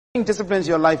Disciplines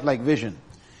your life like vision.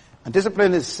 And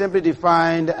discipline is simply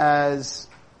defined as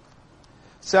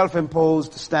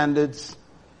self-imposed standards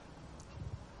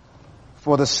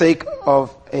for the sake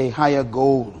of a higher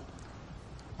goal.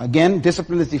 Again,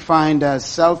 discipline is defined as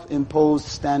self-imposed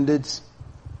standards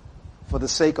for the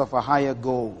sake of a higher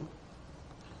goal.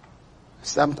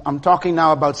 So I'm talking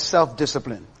now about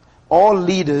self-discipline. All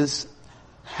leaders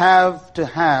have to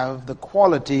have the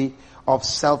quality of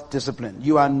self-discipline.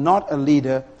 You are not a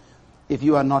leader if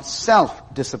you are not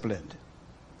self-disciplined.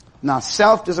 Now,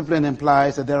 self-discipline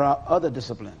implies that there are other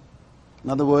discipline. In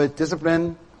other words,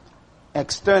 discipline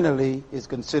externally is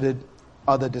considered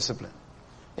other discipline.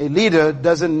 A leader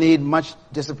doesn't need much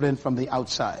discipline from the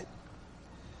outside.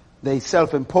 They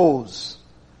self-impose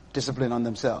discipline on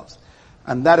themselves.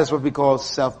 And that is what we call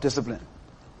self-discipline.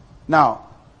 Now,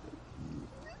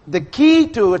 the key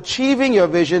to achieving your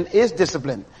vision is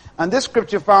discipline. And this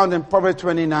scripture found in Proverbs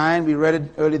 29, we read it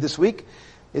early this week.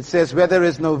 It says, where there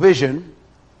is no vision,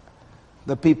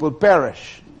 the people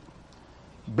perish.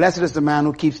 Blessed is the man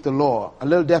who keeps the law. A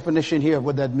little definition here of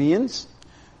what that means.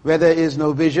 Where there is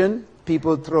no vision,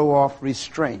 people throw off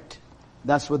restraint.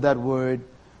 That's what that word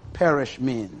perish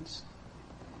means.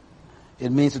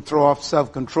 It means to throw off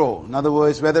self-control. In other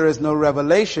words, where there is no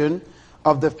revelation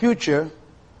of the future,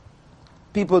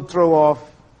 people throw off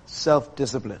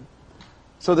self-discipline.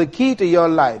 So the key to your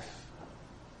life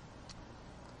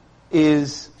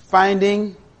is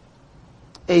finding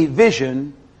a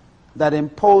vision that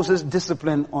imposes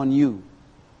discipline on you.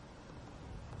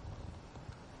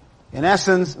 In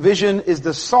essence, vision is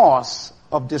the source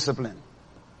of discipline.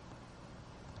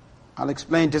 I'll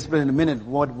explain discipline in a minute,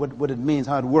 what it means,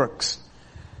 how it works.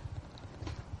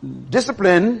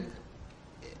 Discipline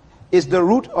is the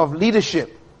root of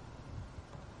leadership.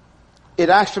 It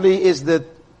actually is the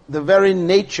very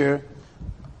nature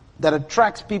that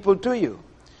attracts people to you.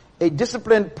 A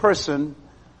disciplined person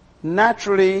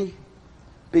naturally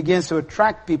begins to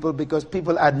attract people because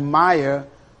people admire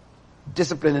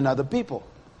discipline in other people.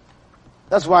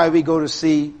 That's why we go to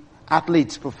see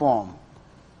athletes perform.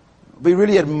 We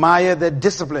really admire their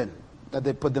discipline that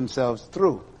they put themselves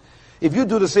through. If you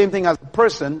do the same thing as a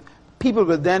person, people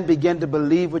will then begin to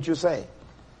believe what you say.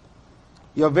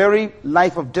 Your very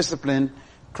life of discipline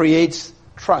creates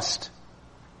trust.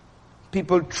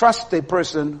 People trust a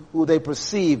person who they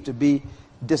perceive to be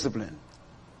disciplined.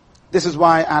 This is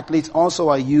why athletes also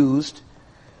are used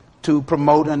to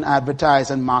promote and advertise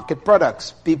and market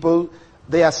products. People,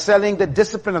 they are selling the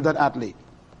discipline of that athlete.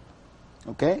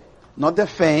 Okay? Not their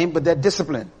fame, but their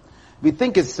discipline. We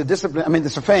think it's the discipline,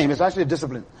 it's a fame, it's actually a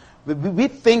discipline. We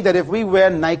think that if we wear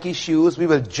Nike shoes, we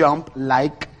will jump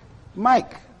like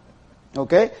Mike.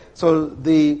 Okay? So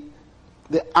the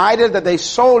idea that they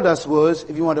sold us was,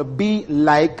 if you want to be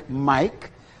like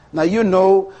Mike, now you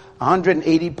know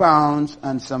 180 pounds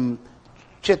and some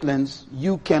chitlins,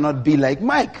 you cannot be like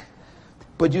Mike.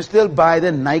 But you still buy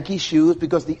the Nike shoes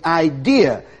because the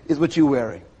idea is what you're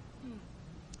wearing.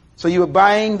 So you are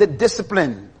buying the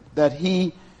discipline that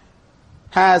he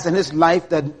has in his life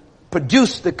that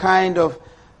produced the kind of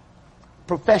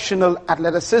professional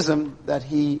athleticism that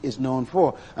he is known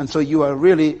for. And so you are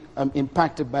really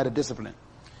impacted by the discipline.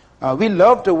 We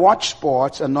love to watch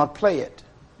sports and not play it.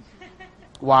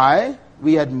 Why?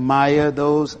 We admire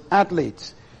those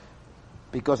athletes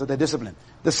because of their discipline.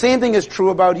 The same thing is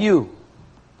true about you.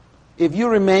 If you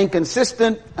remain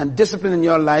consistent and disciplined in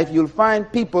your life, you'll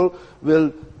find people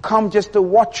will come just to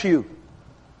watch you.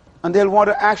 And they'll want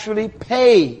to actually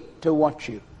pay to watch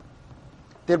you.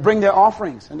 They'll bring their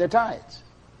offerings and their tithes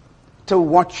to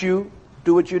watch you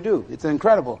do what you do. It's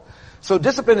incredible. So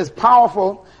discipline is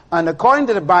powerful, and according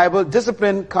to the Bible,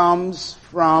 discipline comes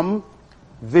from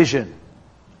vision.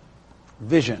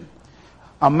 Vision.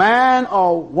 A man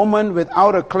or woman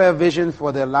without a clear vision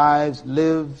for their lives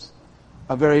lives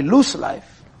a very loose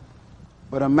life.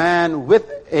 But a man with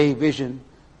a vision,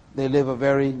 they live a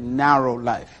very narrow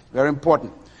life. Very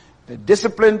important. The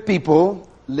disciplined people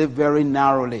live very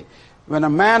narrowly. When a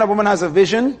man or woman has a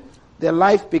vision, their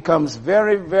life becomes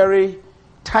very, very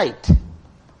tight.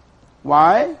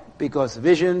 Why? Because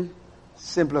vision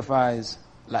simplifies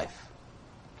life.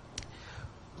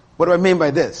 What do I mean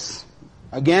by this?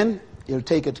 Again, it'll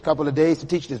take a couple of days to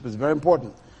teach this, but it's very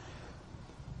important.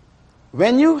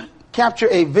 When you capture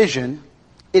a vision,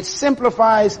 it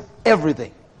simplifies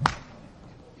everything.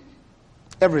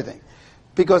 Everything.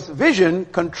 Because vision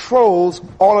controls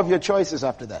all of your choices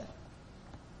after that.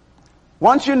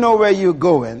 Once you know where you're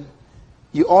going,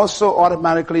 you also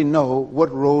automatically know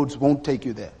what roads won't take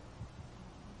you there.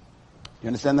 You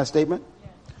understand that statement? Yeah.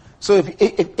 So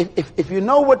if you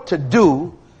know what to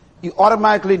do, you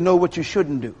automatically know what you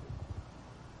shouldn't do.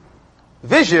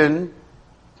 Vision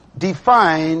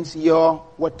defines your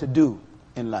what to do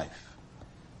in life.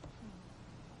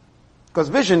 Because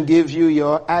vision gives you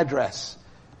your address,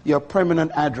 your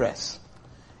permanent address.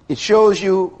 It shows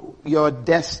you your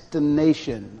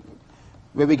destination,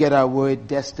 where we get our word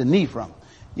destiny from.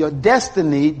 Your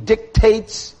destiny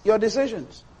dictates your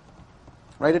decisions.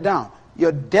 Write it down.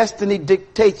 Your destiny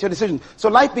dictates your decisions. So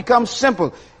life becomes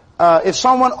simple. If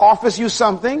someone offers you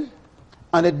something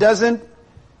and it doesn't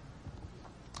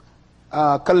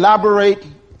collaborate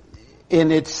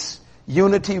in its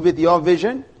unity with your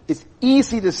vision, it's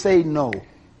easy to say no.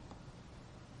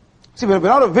 See, but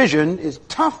without a vision, it's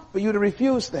tough for you to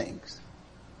refuse things.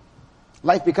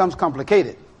 Life becomes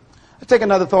complicated. Let's take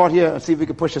another thought here and see if we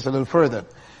can push this a little further.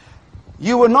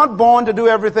 You were not born to do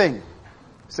everything.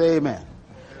 Say amen.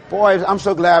 Boy, I'm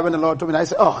so glad when the Lord told me that. I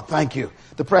said, oh, thank you.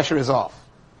 The pressure is off.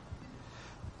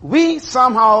 We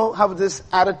somehow have this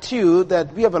attitude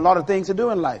that we have a lot of things to do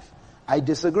in life. I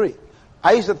disagree.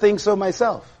 I used to think so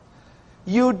myself.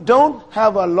 You don't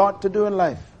have a lot to do in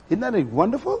life. Isn't that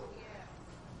wonderful?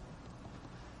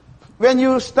 When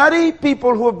you study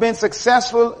people who have been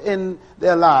successful in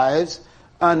their lives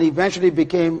and eventually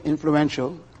became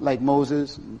influential, like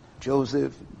Moses, and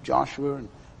Joseph, Joshua, and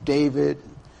David,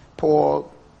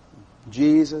 Paul,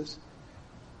 Jesus,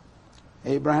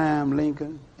 Abraham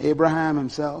Lincoln, Abraham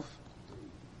himself.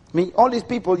 I mean, all these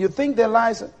people, you think their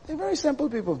lives, they're very simple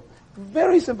people.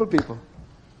 Very simple people.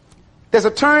 There's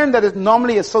a term that is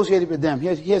normally associated with them.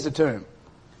 Here's a term.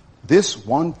 This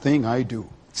one thing I do.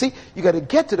 See, you got to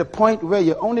get to the point where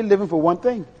you're only living for one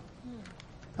thing.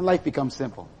 And life becomes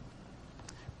simple.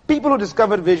 People who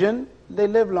discovered vision, they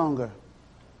live longer.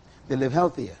 They live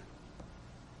healthier.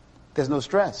 There's no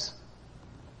stress.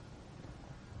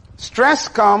 Stress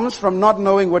comes from not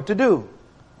knowing what to do.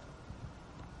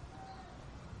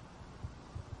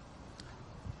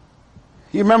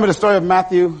 You remember the story of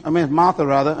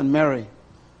Martha and Mary.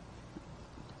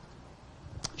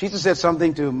 Jesus said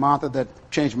something to Martha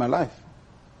that changed my life.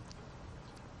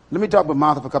 Let me talk about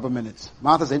Martha for a couple of minutes.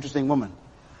 Martha's an interesting woman.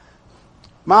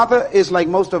 Martha is like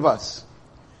most of us.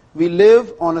 We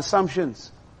live on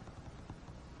assumptions,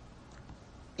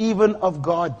 even of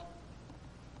God.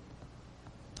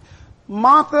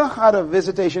 Martha had a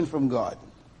visitation from God.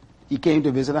 He came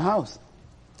to visit her house.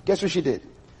 Guess what she did?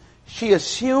 She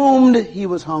assumed he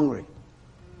was hungry.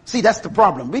 See, that's the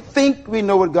problem. We think we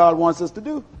know what God wants us to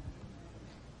do.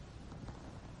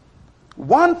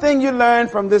 One thing you learn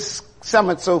from this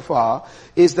summit so far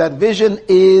is that vision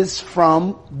is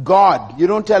from God. You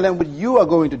don't tell him what you are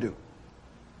going to do.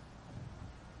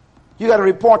 You got to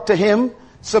report to him,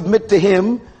 submit to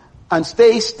him, and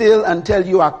stay still until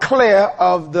you are clear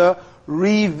of the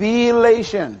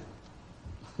revelation.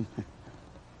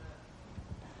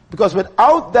 Because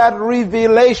without that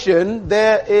revelation,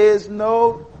 there is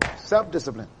no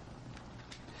self-discipline.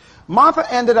 Martha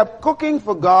ended up cooking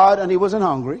for God and he wasn't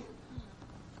hungry.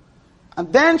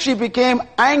 And then she became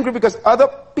angry because other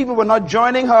people were not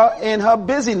joining her in her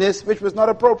busyness, which was not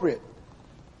appropriate.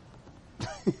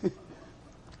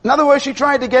 In other words, she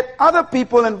tried to get other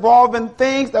people involved in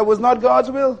things that was not God's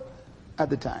will at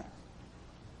the time.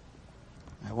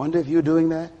 I wonder if you're doing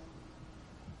that.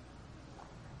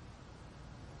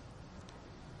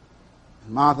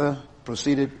 Martha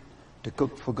proceeded to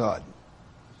cook for God.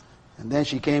 And then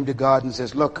she came to God and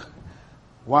says, look,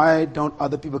 why don't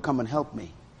other people come and help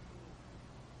me?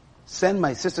 Send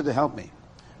my sister to help me.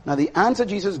 Now the answer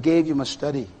Jesus gave you must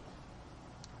study.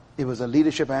 It was a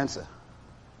leadership answer.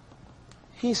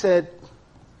 He said,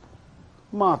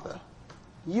 Martha,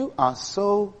 you are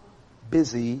so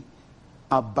busy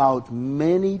about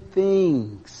many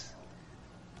things.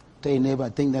 Tell your neighbor, I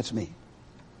think that's me.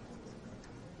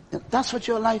 That's what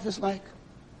your life is like.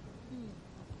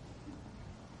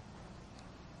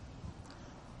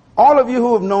 All of you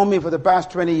who have known me for the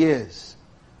past 20 years,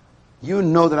 you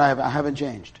know that I haven't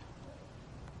changed.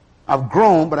 I've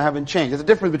grown, but I haven't changed. There's a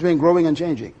difference between growing and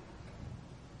changing.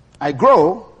 I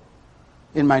grow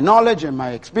in my knowledge and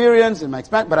my experience and my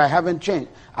experience, but I haven't changed.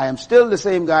 I am still the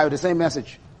same guy with the same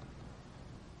message.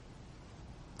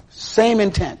 Same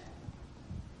intent.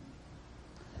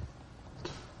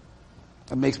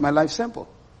 That makes my life simple.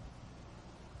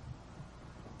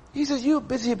 He says, you're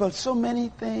busy about so many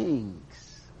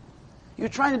things. You're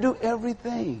trying to do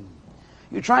everything.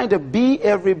 You're trying to be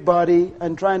everybody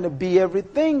and trying to be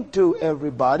everything to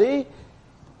everybody.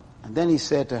 And then he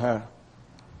said to her,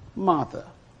 Martha,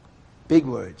 big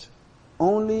words,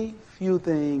 only few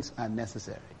things are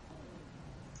necessary.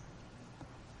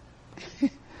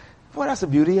 Boy, that's a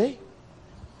beauty, eh?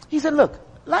 He said, look,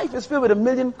 life is filled with a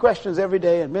million questions every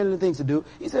day and a million things to do.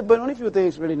 He said, but only a few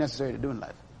things really necessary to do in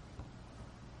life.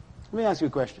 Let me ask you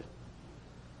a question.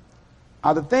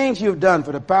 Are the things you've done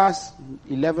for the past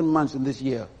 11 months in this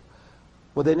year,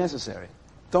 were they necessary?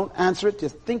 Don't answer it,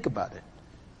 just think about it.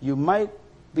 You might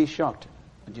be shocked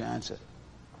at your answer.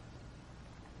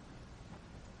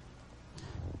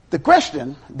 The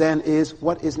question then is,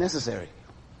 what is necessary?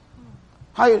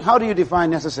 How do you define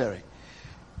necessary?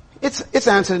 It's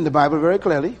answered in the Bible very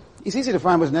clearly. It's easy to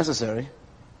find what's necessary.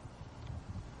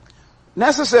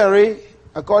 Necessary,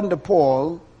 according to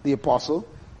Paul, the apostle,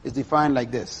 is defined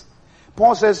like this.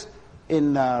 Paul says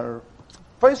in 1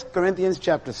 Corinthians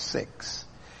chapter 6,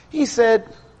 he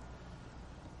said,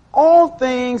 all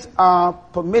things are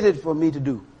permitted for me to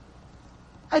do.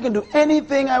 I can do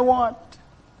anything I want.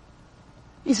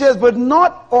 He says, but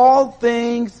not all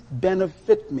things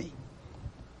benefit me.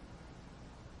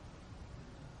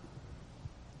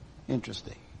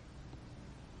 Interesting.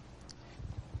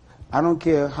 I don't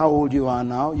care how old you are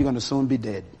now, you're going to soon be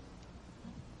dead.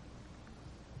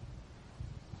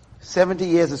 70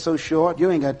 years is so short,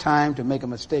 you ain't got time to make a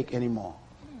mistake anymore.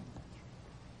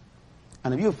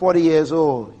 And if you're 40 years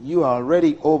old, you are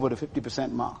already over the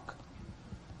 50% mark.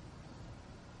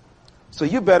 So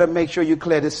you better make sure you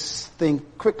clear this thing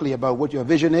quickly about what your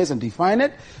vision is and define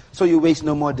it, so you waste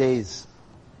no more days.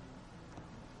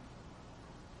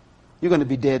 You're going to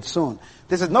be dead soon.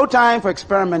 This is no time for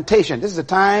experimentation. This is a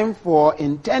time for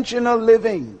intentional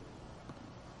living.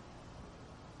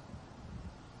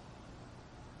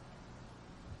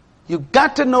 You've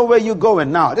got to know where you're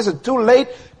going now. This is too late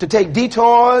to take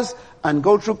detours and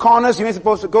go through corners you ain't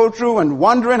supposed to go through and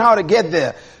wondering how to get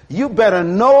there. You better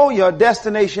know your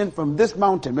destination from this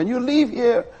mountain. When you leave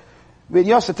here with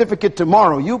your certificate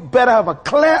tomorrow, you better have a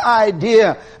clear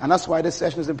idea. And that's why this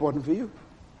session is important for you.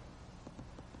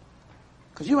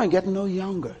 Because you ain't getting no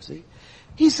younger, see.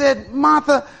 He said,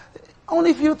 Martha,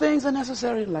 only few things are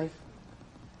necessary in life.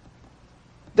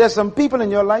 There's some people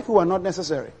in your life who are not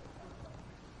necessary.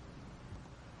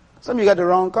 Some of you got the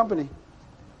wrong company.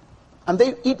 And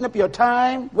they've eaten up your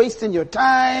time, wasting your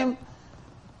time,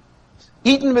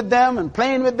 eating with them and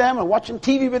playing with them and watching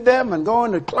TV with them and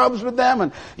going to clubs with them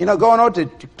and, going out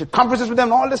to conferences with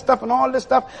them, all this stuff and all this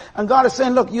stuff. And God is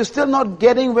saying, look, you're still not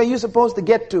getting where you're supposed to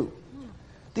get to.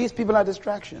 These people are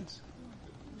distractions.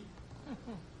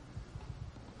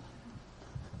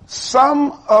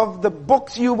 Some of the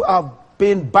books you have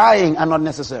been buying are not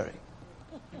necessary.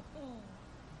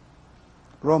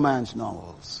 Romance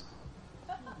novels,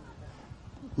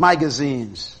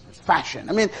 magazines, fashion.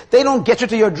 I mean, they don't get you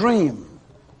to your dream.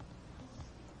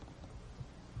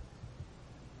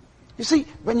 You see,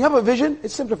 when you have a vision,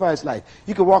 it simplifies life.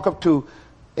 You can walk up to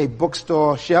a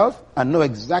bookstore shelf and know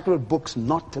exactly what books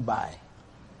not to buy.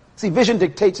 See, vision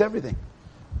dictates everything.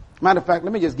 Matter of fact,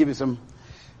 let me just give you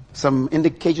some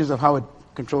indications of how it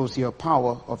controls your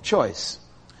power of choice.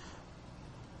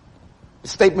 The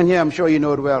statement here, I'm sure you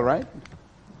know it well, right?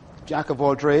 Jack of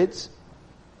all trades,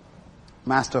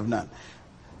 master of none.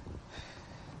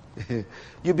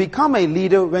 You become a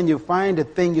leader when you find the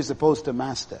thing you're supposed to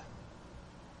master.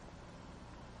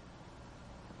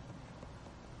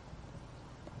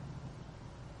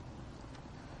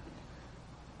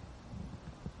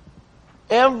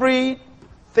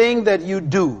 Everything that you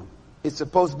do is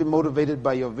supposed to be motivated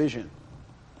by your vision.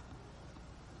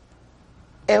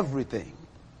 Everything.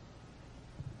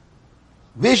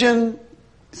 Vision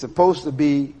is supposed to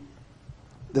be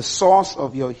the source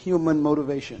of your human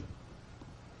motivation.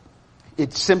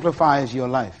 It simplifies your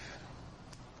life.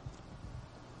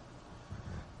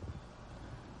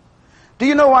 Do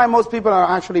you know why most people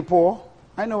are actually poor?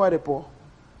 I know why they're poor.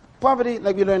 Poverty,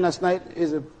 like we learned last night,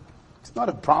 it's not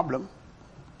a problem.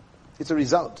 It's a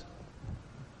result.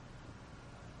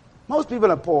 Most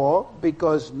people are poor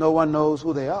because no one knows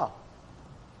who they are.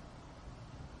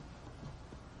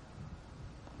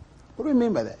 What do we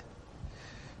mean by that?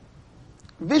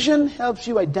 Vision helps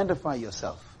you identify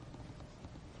yourself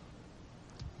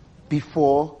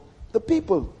before the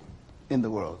people in the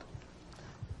world.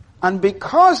 And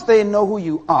because they know who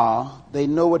you are, they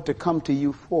know what to come to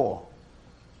you for.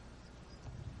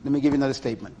 Let me give you another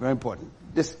statement, very important.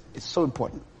 This is so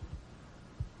important.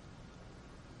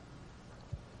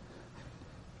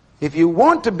 If you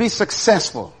want to be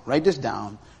successful, write this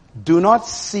down, do not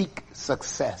seek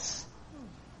success.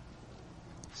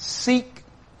 Seek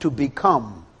to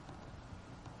become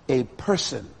a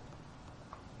person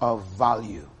of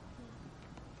value.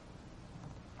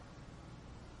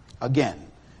 Again,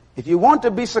 if you want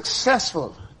to be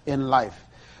successful in life,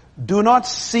 do not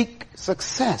seek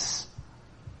success.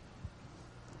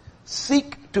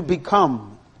 Seek to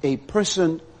become a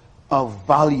person of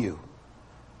value.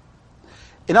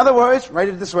 In other words, write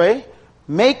it this way,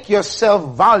 make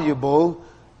yourself valuable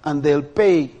and they'll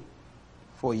pay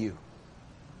for you.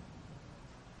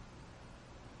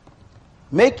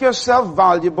 Make yourself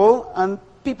valuable and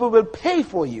people will pay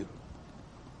for you.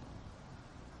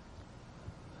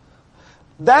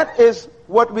 That is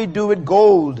what we do with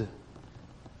gold,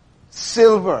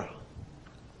 silver.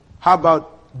 How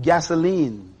about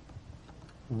gasoline,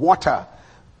 water?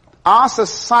 Our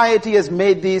society has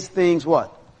made these things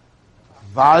what?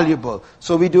 Valuable.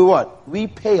 So we do what? We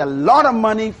pay a lot of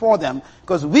money for them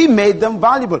because we made them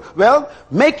valuable. Well,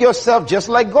 make yourself just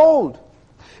like gold.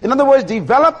 In other words,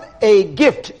 develop a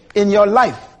gift in your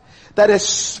life that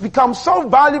has become so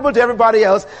valuable to everybody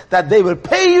else that they will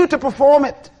pay you to perform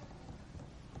it.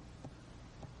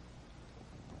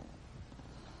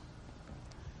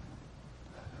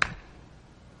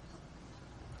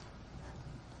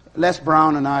 Les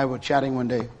Brown and I were chatting one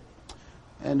day,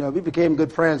 and we became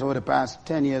good friends over the past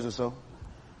 10 years or so.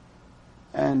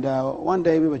 And one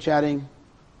day we were chatting,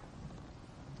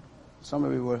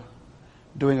 we were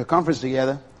doing a conference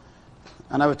together,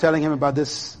 and I was telling him about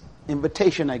this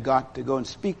invitation I got to go and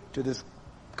speak to this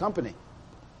company.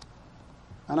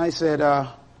 And I said,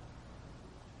 how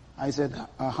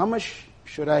much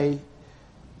should I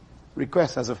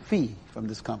request as a fee from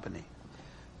this company?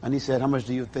 And he said, how much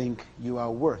do you think you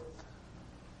are worth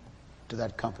to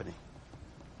that company?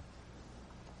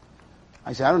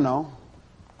 I said, I don't know.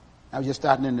 I was just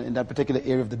starting in that particular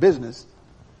area of the business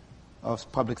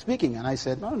of public speaking. And I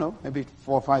said, I don't know, maybe $4,000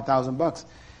 or $5,000.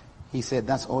 He said,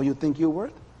 that's all you think you're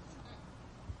worth?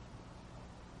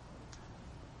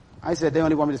 I said, they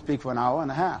only want me to speak for an hour and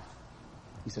a half.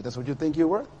 He said, that's what you think you're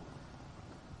worth?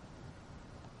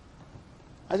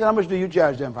 I said, how much do you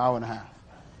charge them for an hour and a half?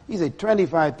 He said,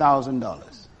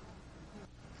 $25,000.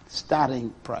 Starting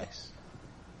price.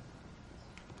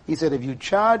 He said, if you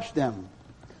charge them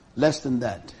less than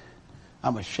that,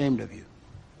 I'm ashamed of you.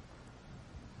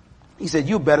 He said,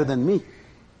 you're better than me.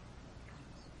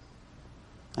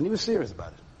 And he was serious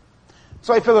about it.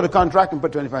 So I filled out a contract and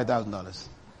put $25,000.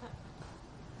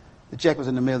 The check was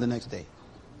in the mail the next day.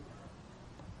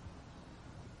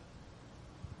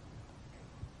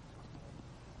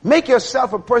 Make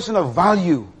yourself a person of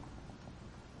value.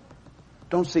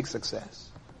 Don't seek success.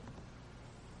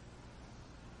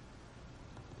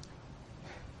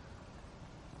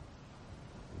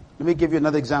 Let me give you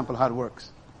another example of how it works.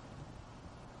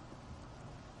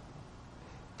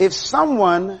 If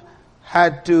someone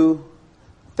had to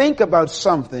think about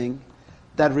something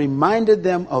that reminded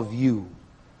them of you,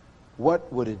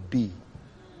 what would it be?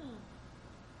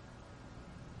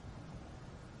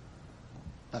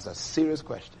 That's a serious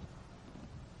question.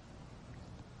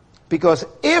 Because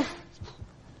if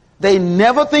they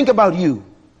never think about you,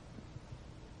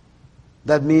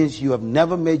 that means you have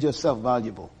never made yourself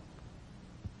valuable.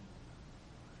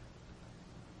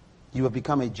 You have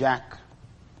become a jack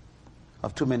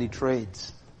of too many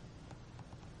trades.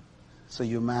 So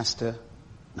you master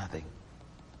nothing.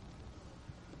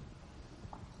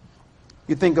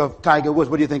 You think of Tiger Woods,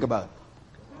 what do you think about?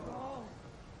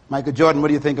 Michael Jordan, what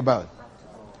do you think about?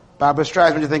 Barbara Streisand,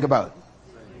 what do you think about?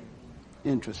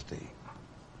 Interesting.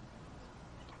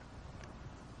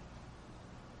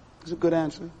 That's a good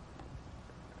answer.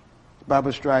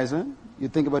 Barbara Streisand, you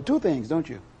think about two things, don't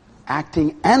you?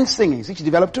 Acting and singing. See, she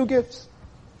developed two gifts.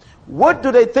 What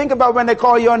do they think about when they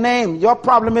call your name? Your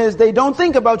problem is they don't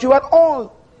think about you at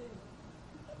all.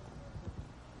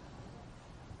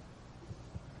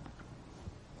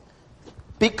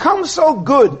 Become so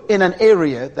good in an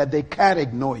area that they can't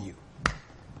ignore you.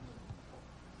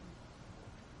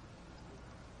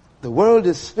 The world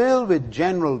is filled with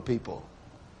general people.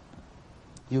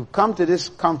 You've come to this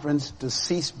conference to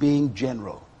cease being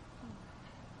general.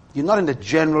 You're not in the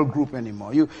general group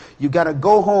anymore. You got to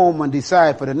go home and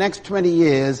decide for the next 20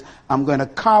 years, I'm going to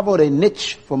carve out a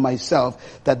niche for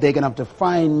myself that they're going to have to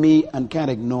find me and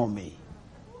can't ignore me.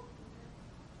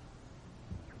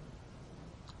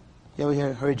 You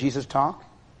ever heard Jesus talk?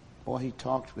 Boy, he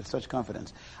talked with such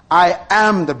confidence. I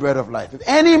am the bread of life. If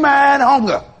any man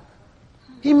hunger,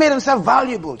 he made himself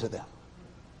valuable to them.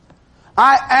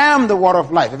 I am the water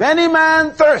of life. If any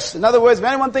man thirst, in other words, if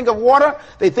anyone think of water,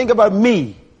 they think about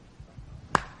me.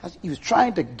 He was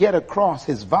trying to get across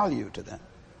his value to them.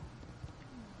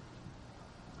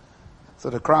 So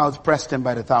the crowds pressed him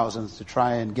by the thousands to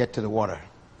try and get to the water.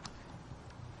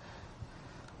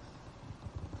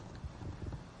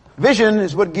 Vision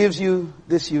is what gives you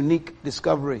this unique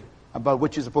discovery about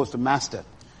what you're supposed to master.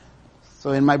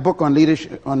 So in my book on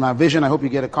leadership, on my vision, I hope you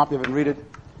get a copy of it and read it.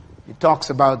 It talks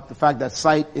about the fact that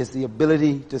sight is the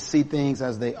ability to see things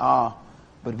as they are,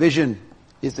 but vision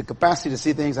is the capacity to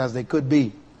see things as they could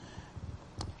be.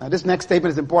 Now this next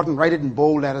statement is important. Write it in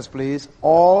bold letters, please.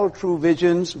 All true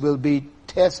visions will be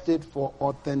tested for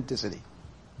authenticity.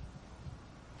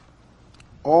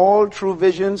 All true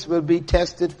visions will be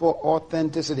tested for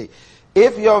authenticity.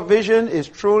 If your vision is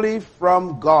truly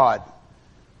from God,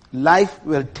 life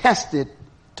will test it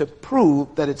to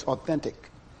prove that it's authentic.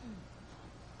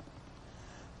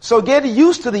 So get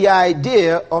used to the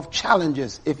idea of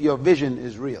challenges if your vision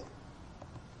is real.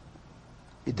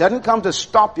 It doesn't come to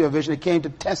stop your vision, it came to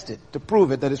test it, to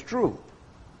prove it that it's true,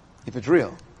 if it's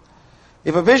real.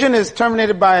 If a vision is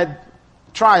terminated by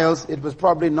trials, it was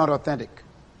probably not authentic.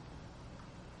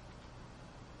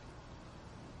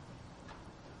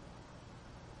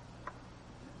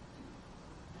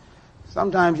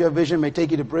 Sometimes your vision may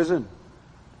take you to prison,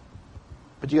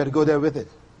 but you got to go there with it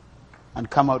and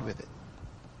come out with it,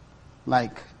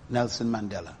 like Nelson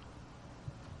Mandela.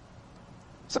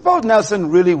 Suppose Nelson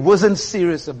really wasn't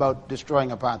serious about destroying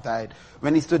apartheid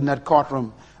when he stood in that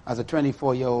courtroom as a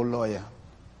 24-year-old lawyer.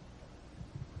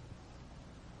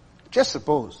 Just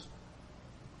suppose.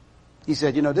 He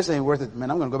said, this ain't worth it,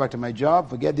 man. I'm going to go back to my job,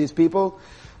 forget these people.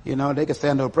 They can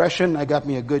stand oppression. I got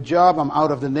me a good job. I'm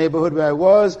out of the neighborhood where I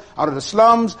was, out of the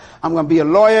slums. I'm going to be a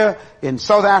lawyer in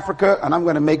South Africa, and I'm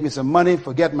going to make me some money,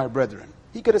 forget my brethren.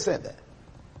 He could have said that.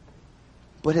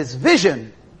 But his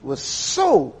vision was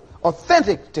so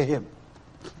authentic to him.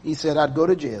 He said, I'd go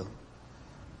to jail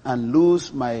and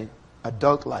lose my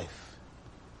adult life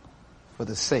for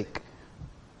the sake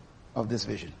of this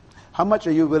vision. How much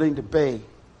are you willing to pay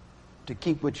to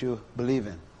keep what you believe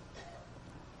in?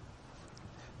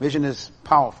 Vision is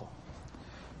powerful.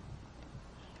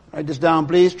 Write this down,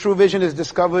 please. True vision is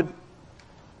discovered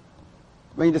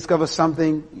when you discover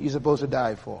something you're supposed to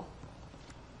die for.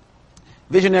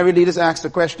 Visionary leaders ask the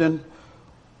question,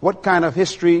 what kind of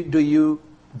history do you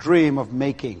dream of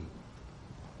making?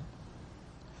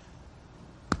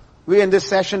 We're in this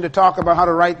session to talk about how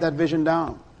to write that vision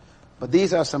down. But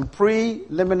these are some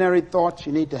preliminary thoughts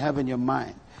you need to have in your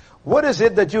mind. What is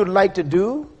it that you'd like to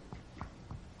do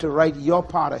to write your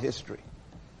part of history?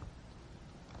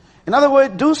 In other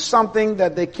words, do something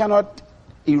that they cannot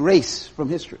erase from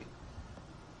history.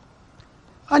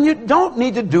 And you don't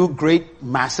need to do great,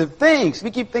 massive things.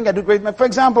 We keep thinking I do great. For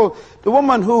example, the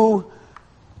woman who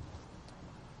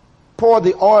poured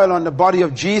the oil on the body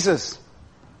of Jesus.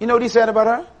 You know what he said about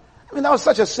her? I mean, that was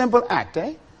such a simple act,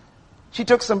 eh? She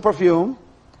took some perfume,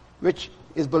 which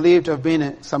is believed to have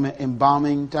been some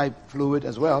embalming type fluid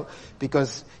as well,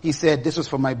 because he said this was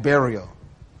for my burial.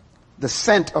 The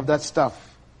scent of that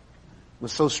stuff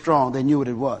was so strong they knew what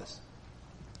it was.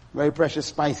 Very precious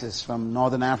spices from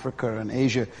northern Africa and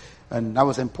Asia, and that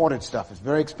was imported stuff. It's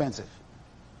very expensive.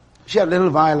 She had a little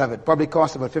vial of it, probably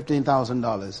cost about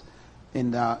 $15,000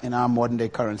 in our modern day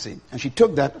currency. And she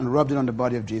took that and rubbed it on the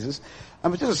body of Jesus.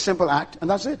 And it was just a simple act, and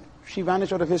that's it. She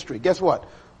vanished out of history. Guess what?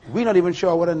 We're not even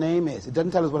sure what her name is. It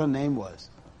doesn't tell us what her name was.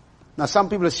 Now, some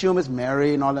people assume it's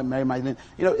Mary and all that, Mary Magdalene.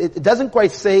 It doesn't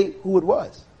quite say who it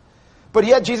was. But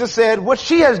yet Jesus said, what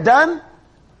she has done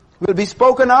will be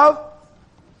spoken of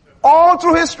all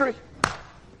through history.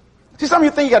 See, some of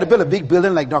you think you got to build a big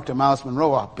building like Dr. Myles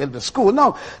Munroe or build a school.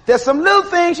 No, there's some little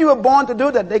things you were born to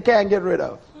do that they can't get rid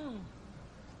of.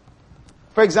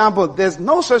 For example, there's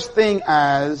no such thing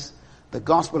as the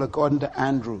gospel according to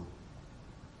Andrew.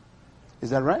 Is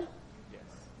that right? Yes.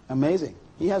 Amazing.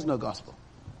 He has no gospel.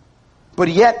 But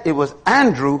yet it was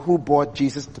Andrew who brought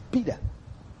Jesus to Peter.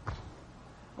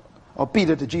 Or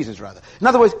Peter to Jesus, rather. In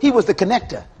other words, he was the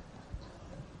connector.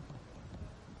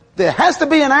 There has to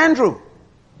be an Andrew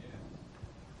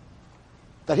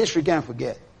that history can't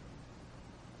forget.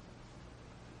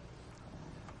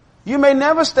 You may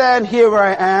never stand here where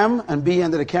I am and be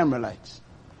under the camera lights.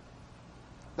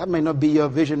 That may not be your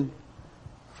vision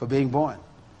for being born.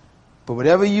 But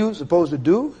whatever you're supposed to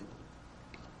do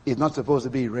is not supposed to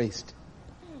be erased.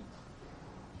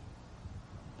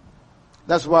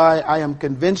 That's why I am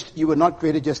convinced you were not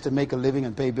created just to make a living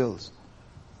and pay bills.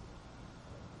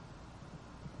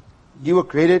 You were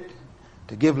created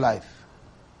to give life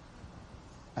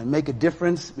and make a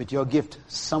difference with your gift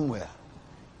somewhere.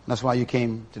 That's why you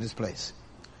came to this place.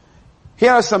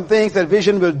 Here are some things that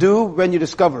vision will do when you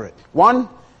discover it. 1,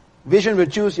 vision will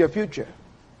choose your future.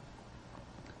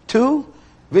 2,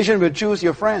 vision will choose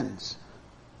your friends.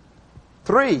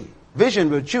 3, vision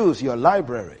will choose your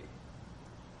library.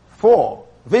 4,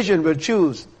 vision will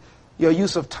choose your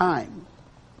use of time.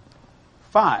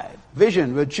 5,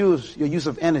 vision will choose your use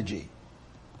of energy.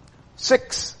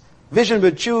 6, vision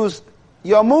will choose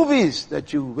your movies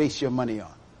that you waste your money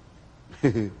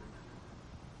on.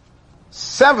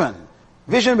 7,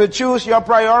 vision will choose your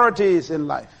priorities in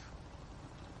life.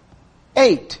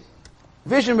 8,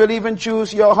 vision will even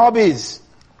choose your hobbies.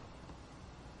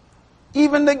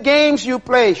 Even the games you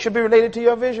play should be related to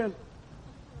your vision.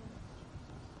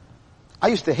 I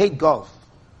used to hate golf.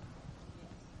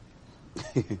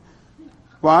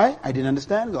 Why? I didn't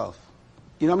understand golf.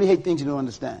 You normally hate things you don't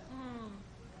understand.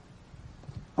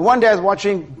 And one day I was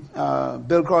watching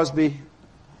Bill Crosby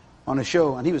on a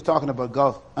show, and he was talking about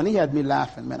golf, and he had me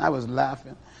laughing, man. I was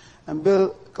laughing. And Bill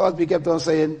Crosby kept on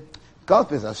saying,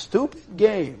 golf is a stupid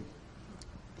game.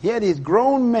 Here these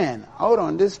grown men out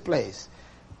on this place,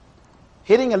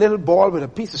 hitting a little ball with a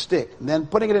piece of stick, and then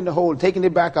putting it in the hole, taking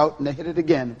it back out, and then hit it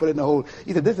again, put it in the hole.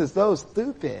 He said, this is so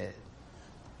stupid.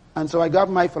 And so I got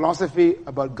my philosophy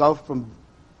about golf from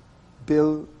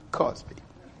Bill Crosby.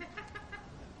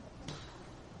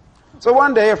 So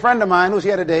one day, a friend of mine who's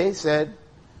here today said,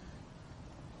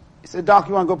 Doc,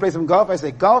 you want to go play some golf? I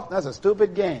said, golf? That's a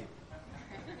stupid game.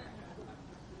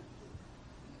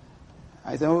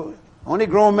 I said, only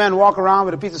grown men walk around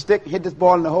with a piece of stick, hit this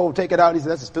ball in the hole, take it out. He said,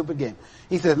 that's a stupid game.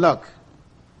 He said, look,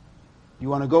 you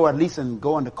want to go at least and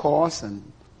go on the course and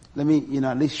let me,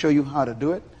 at least show you how to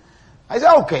do it? I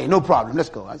said, okay, no problem, let's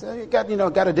go. I said, got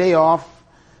a day off,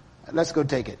 let's go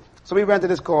take it. So we went to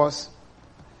this course,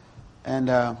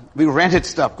 and we rented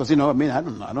stuff, because, I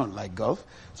don't like golf.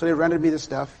 So they rented me the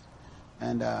stuff,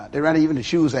 and they rented even the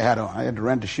shoes I had on. I had to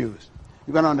rent the shoes.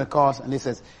 We went on the course, and he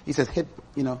says, hit,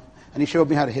 and he showed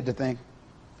me how to hit the thing.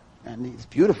 And it's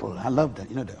beautiful. I loved it.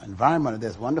 The environment of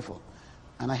this is wonderful.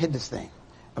 And I hit this thing.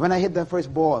 And when I hit that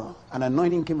first ball, an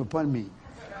anointing came upon me.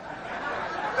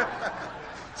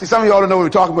 See, some of you all don't know what we're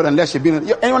talking about unless you've been...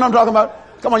 Anyone know what I'm talking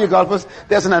about? Come on, you golfers.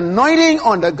 There's an anointing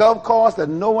on the golf course that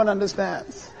no one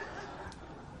understands.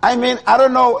 I mean, I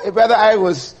don't know whether I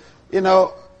was,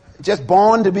 just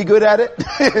born to be good at it.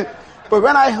 But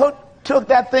when I took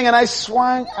that thing and I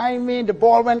swung, the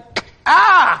ball went,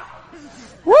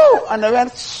 woo! And I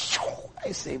went,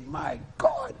 I say, my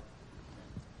God.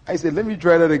 I said, let me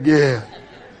try that again.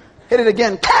 Hit it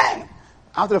again, bang!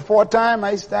 After the 4th time,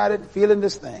 I started feeling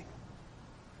this thing.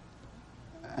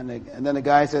 And then the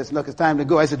guy says, look, it's time to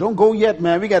go. I said, don't go yet,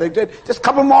 man. We got to just a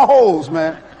couple more holes,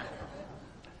 man.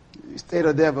 We stayed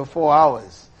out there for 4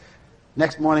 hours.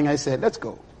 Next morning, I said, let's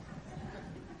go.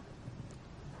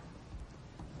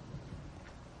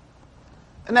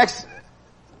 The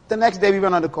next day, we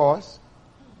went on the course.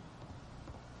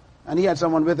 And he had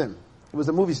someone with him. It was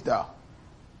a movie star.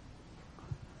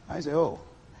 I said, oh.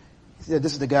 He said,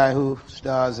 this is the guy who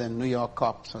stars in New York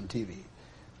Cops on TV.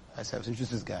 I said, I was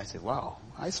introduced to this guy. I said, wow,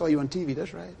 I saw you on TV,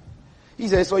 that's right. He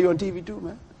said, I saw you on TV too,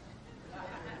 man.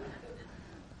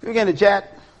 We began to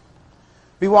chat.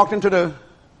 We walked into the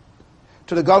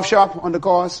golf shop on the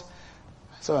course.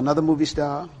 I saw another movie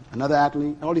star, another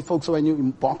athlete, all these folks who I knew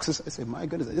in boxes. I said, my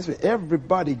goodness, this is where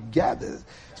everybody gathers.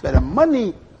 It's where the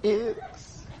money is.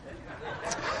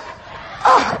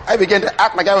 I began to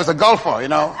act like I was a golfer,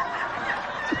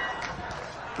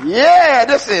 Yeah,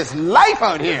 this is life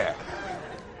out here.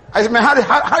 I said, man,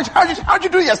 how'd you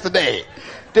do yesterday?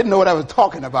 Didn't know what I was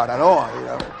talking about at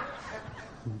all,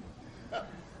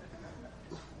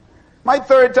 My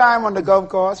 3rd time on the golf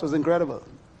course was incredible.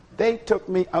 They took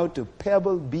me out to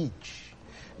Pebble Beach.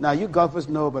 Now, you golfers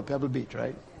know about Pebble Beach,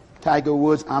 right? Tiger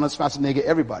Woods, Arnold Schwarzenegger,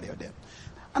 everybody out there.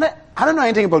 And I don't know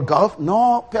anything about golf,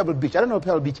 nor Pebble Beach. I don't know what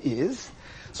Pebble Beach is.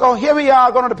 So here we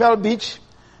are going to Pebble Beach,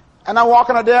 and I'm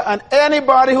walking out there, and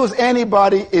anybody who's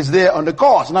anybody is there on the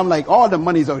course. And I'm like, all the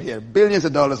money's out here, billions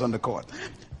of dollars on the course.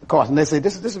 And they say,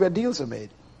 this is where deals are made.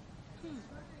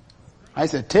 I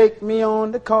said, take me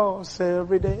on the course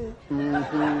every day.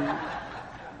 Mm-hmm.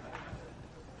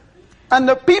 And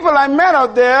the people I met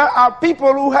out there are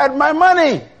people who had my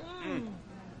money.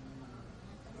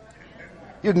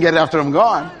 You can get it after I'm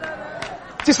gone.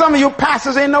 See, some of you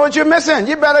pastors ain't know what you're missing.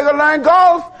 You better go learn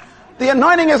golf. The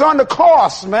anointing is on the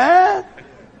course, man.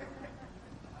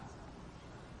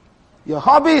 Your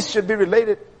hobbies should be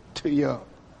related to your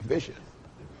vision.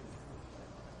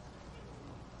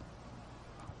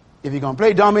 If you're going to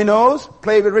play dominoes,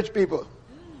 play with rich people.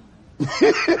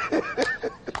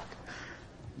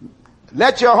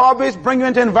 Let your hobbies bring you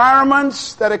into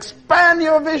environments that expand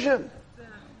your vision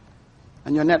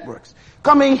and your networks.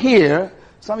 Coming here,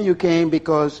 some of you came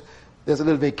because there's a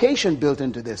little vacation built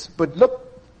into this. But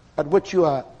look at what you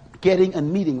are getting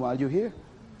and meeting while you're here.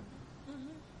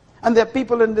 And there are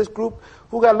people in this group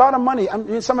who got a lot of money. I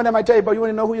mean, some of them I tell you, but you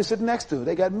want to know who you're sitting next to.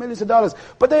 They got millions of dollars.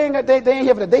 But they ain't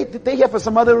here for that. They here for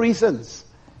some other reasons.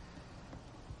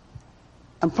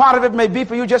 And part of it may be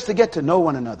for you just to get to know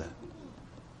one another.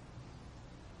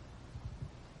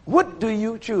 What do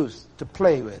you choose to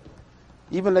play with?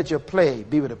 Even let your play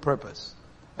be with a purpose.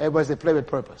 Everybody say play with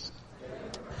purpose.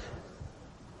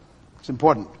 It's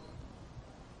important.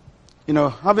 You know,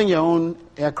 having your own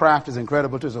aircraft is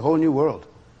incredible too. It's a whole new world.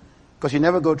 Because you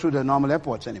never go through the normal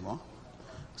airports anymore.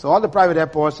 So all the private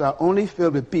airports are only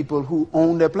filled with people who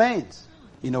own their planes.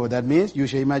 You know what that means?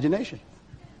 Use your imagination.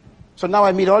 So now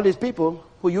I meet all these people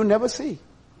who you never see.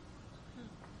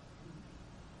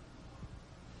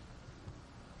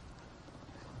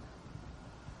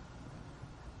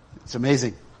 It's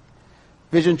amazing.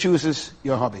 Vision chooses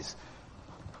your hobbies.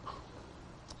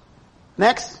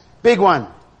 Next, big one.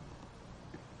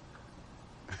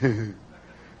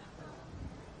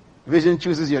 Vision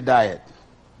chooses your diet.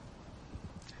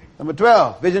 Number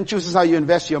 12, vision chooses how you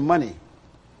invest your money.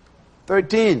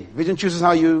 13, vision chooses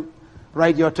how you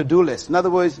write your to-do list. In other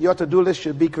words, your to-do list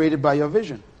should be created by your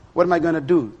vision. What am I going to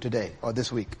do today or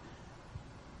this week?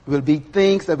 It will be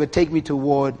things that will take me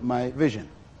toward my vision.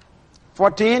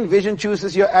 14, vision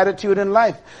chooses your attitude in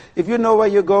life. If you know where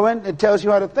you're going, it tells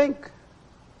you how to think.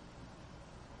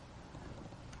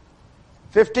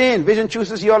 15, vision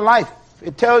chooses your life.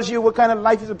 It tells you what kind of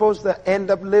life you're supposed to end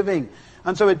up living.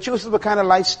 And so it chooses what kind of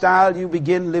lifestyle you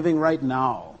begin living right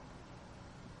now.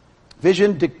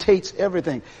 Vision dictates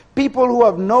everything. People who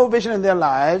have no vision in their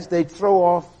lives, they throw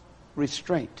off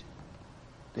restraint.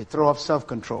 They throw off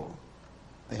self-control.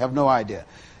 They have no idea.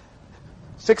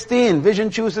 16, vision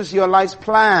chooses your life's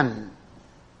plan.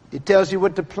 It tells you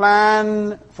what to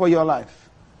plan for your life.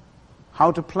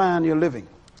 How to plan your living.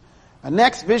 And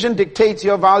next, vision dictates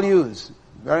your values.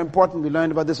 Very important. We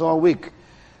learned about this all week.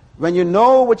 When you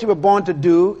know what you were born to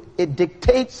do, it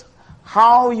dictates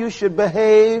how you should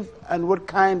behave and what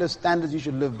kind of standards you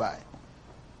should live by.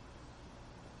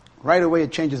 Right away,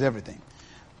 it changes everything.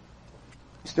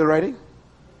 You still writing?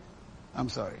 I'm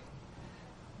sorry.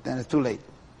 Then it's too late.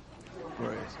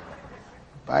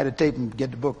 Buy the tape and get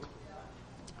the book.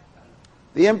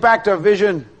 The impact of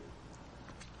vision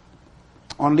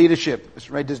on leadership. Let's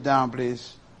write this down,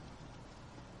 please.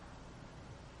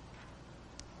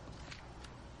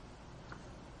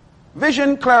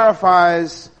 Vision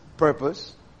clarifies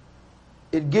purpose.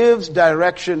 It gives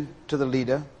direction to the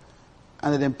leader,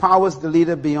 and it empowers the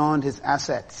leader beyond his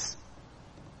assets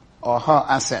or her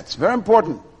assets. Very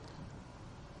important.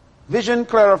 Vision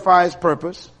clarifies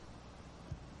purpose.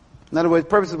 In other words,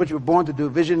 purpose is what you were born to do.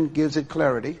 Vision gives it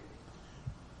clarity.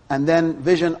 And then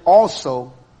vision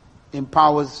also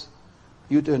empowers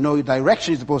you to know the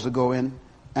direction you're supposed to go in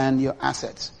and your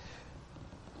assets.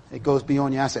 It goes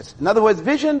beyond your assets. In other words,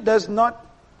 vision does not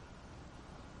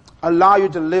allow you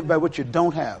to live by what you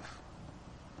don't have.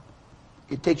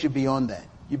 It takes you beyond that.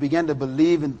 You begin to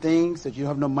believe in things that you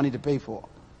have no money to pay for.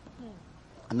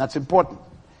 And that's important.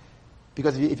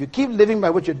 Because if you keep living by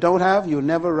what you don't have, you'll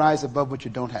never rise above what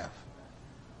you don't have.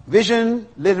 Vision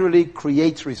literally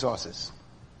creates resources.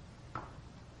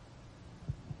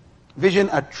 Vision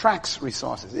attracts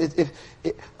resources.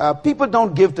 People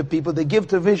don't give to people, they give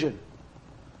to vision.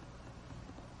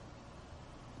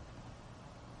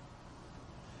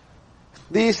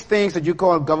 These things that you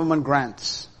call government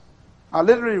grants are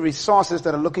literally resources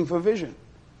that are looking for vision.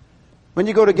 When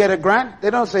you go to get a grant, they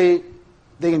don't say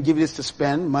they can give you this to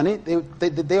spend money.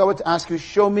 They always ask you,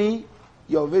 show me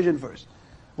your vision first.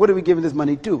 What are we giving this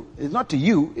money to? It's not to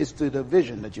you, it's to the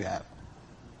vision that you have.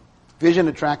 Vision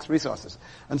attracts resources.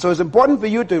 And so it's important for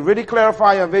you to really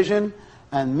clarify your vision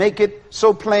and make it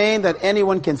so plain that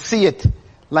anyone can see it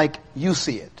like you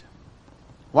see it.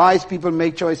 Wise people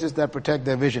make choices that protect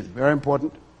their vision. Very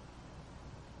important.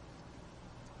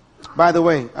 By the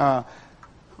way,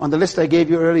 on the list I gave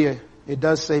you earlier, it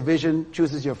does say vision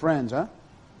chooses your friends, huh?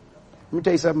 Let me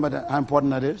tell you something about how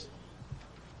important that is.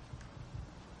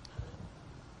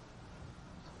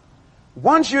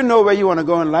 Once you know where you want to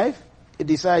go in life, it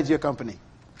decides your company.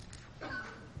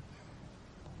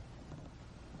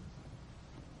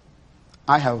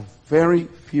 I have very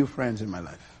few friends in my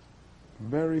life.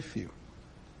 Very few.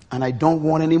 And I don't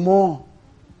want any more.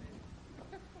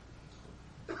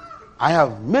 I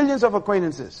have millions of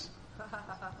acquaintances.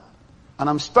 And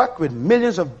I'm stuck with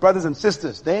millions of brothers and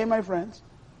sisters. They ain't my friends.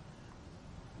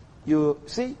 You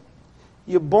see,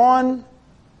 you're born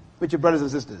with your brothers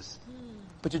and sisters,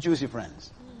 but you choose your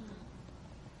friends.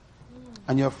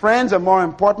 And your friends are more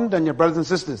important than your brothers and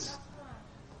sisters.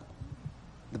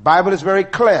 The Bible is very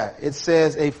clear. It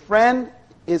says a friend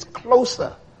is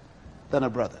closer than a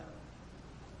brother.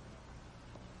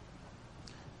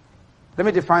 Let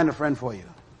me define a friend for you.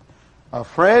 A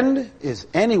friend is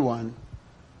anyone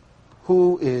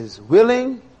who is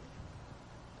willing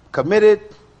committed,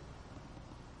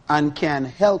 and can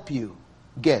help you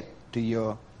get to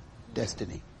your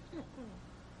destiny.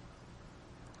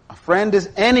 A friend is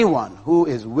anyone who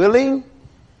is willing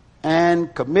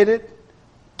and committed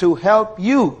to help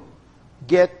you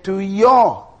get to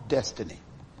your destiny.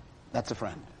 That's a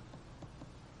friend.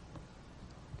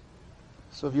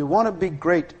 So if you want to be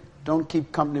great, don't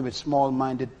keep company with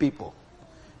small-minded people.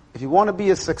 If you want to be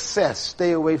a success,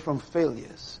 stay away from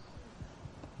failures.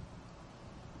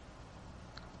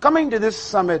 Coming to this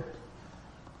summit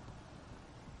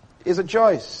is a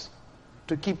choice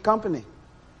to keep company.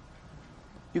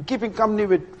 You're keeping company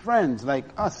with friends like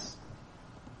us.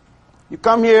 You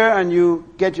come here and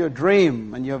you get your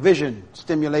dream and your vision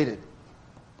stimulated,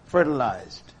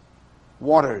 fertilized,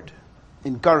 watered,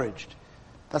 encouraged.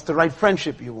 That's the right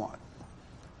friendship you want.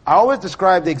 I always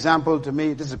describe the example, to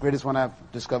me, this is the greatest one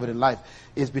I've discovered in life,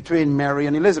 is between Mary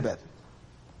and Elizabeth.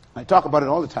 I talk about it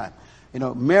all the time. You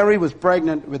know, Mary was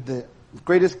pregnant with the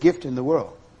greatest gift in the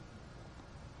world.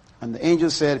 And the angel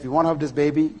said, if you want to have this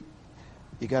baby,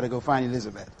 you got to go find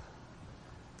Elizabeth.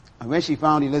 And when she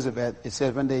found Elizabeth, it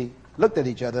said when they looked at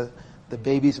each other, the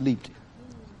babies leaped.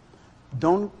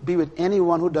 Don't be with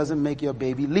anyone who doesn't make your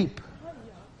baby leap.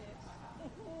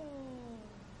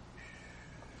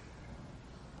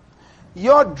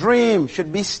 Your dream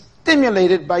should be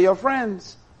stimulated by your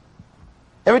friends.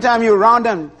 Every time you're around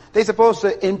them, they're supposed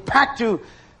to impact you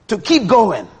to keep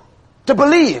going, to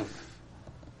believe.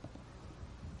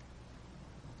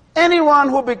 Anyone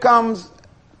who becomes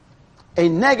a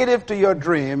negative to your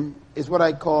dream is what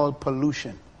I call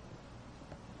pollution.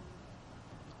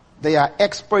 They are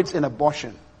experts in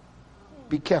abortion.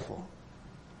 Be careful.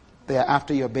 They are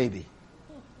after your baby.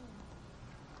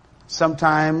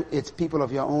 Sometimes it's people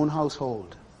of your own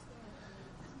household.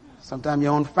 Sometimes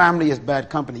your own family is bad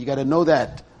company. You got to know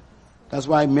that. That's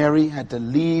why Mary had to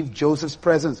leave Joseph's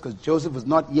presence, because Joseph was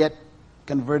not yet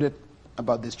converted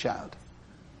about this child.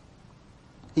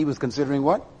 He was considering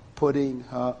what? Putting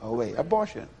her away.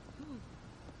 Abortion.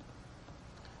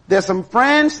 There's some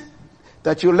friends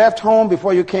that you left home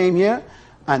before you came here,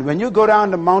 and when you go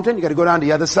down the mountain, you got to go down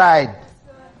the other side.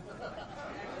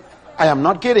 I am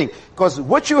not kidding. Because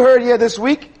what you heard here this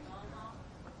week,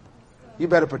 you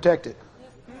better protect it.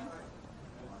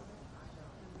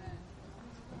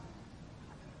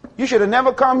 You should have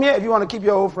never come here if you want to keep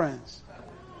your old friends.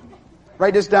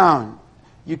 Write this down.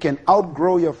 You can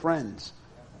outgrow your friends.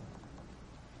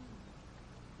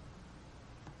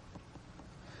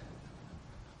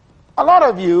 A lot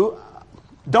of you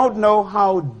don't know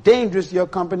how dangerous your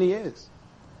company is.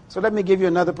 So let me give you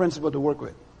another principle to work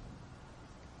with.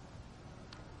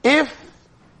 If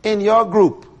in your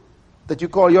group that you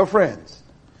call your friends,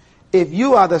 if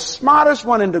you are the smartest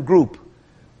one in the group,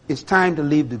 it's time to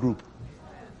leave the group.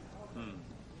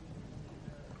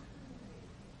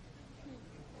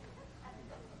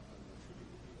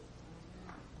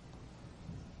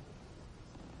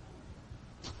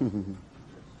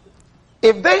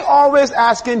 If they always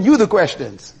asking you the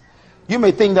questions, you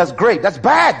may think that's great. That's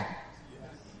bad.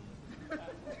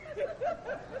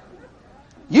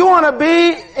 You want to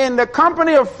be in the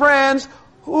company of friends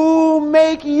who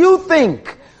make you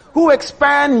think, who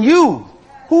expand you,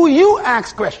 who you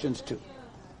ask questions to.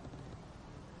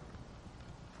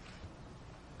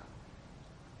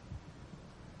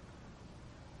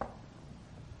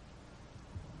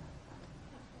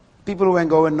 People who ain't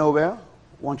going nowhere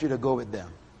want you to go with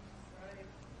them.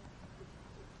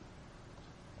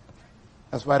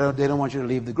 That's why they don't want you to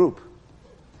leave the group.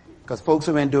 Because folks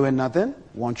who ain't doing nothing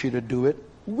want you to do it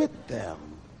with them.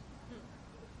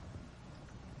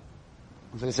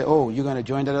 So they say, oh, you're going to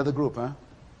join that other group, huh?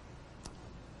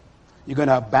 You're going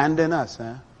to abandon us,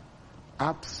 huh?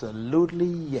 Absolutely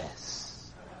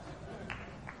yes.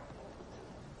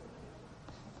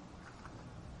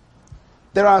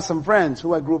 There are some friends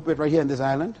who I grew up with right here in this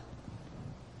island.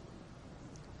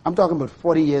 I'm talking about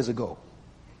 40 years ago.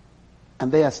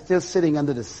 And they are still sitting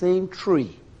under the same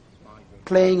tree,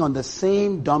 playing on the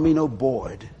same domino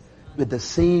board with the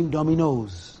same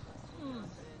dominoes.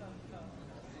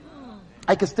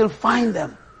 I can still find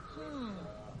them.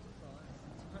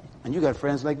 And you got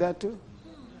friends like that too?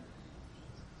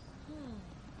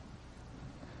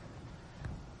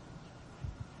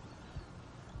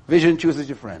 Vision chooses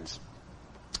your friends.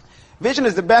 Vision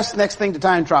is the best next thing to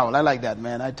time travel. I like that,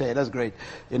 man. I tell you, that's great.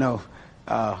 You know,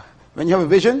 when you have a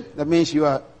vision, that means you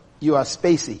are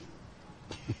spacey.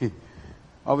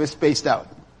 Always spaced out.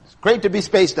 It's great to be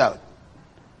spaced out,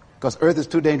 because Earth is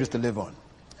too dangerous to live on.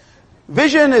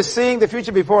 Vision is seeing the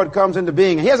future before it comes into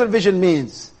being. Here's what vision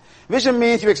means. Vision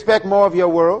means you expect more of your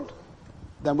world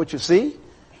than what you see.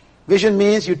 Vision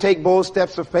means you take bold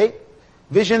steps of faith.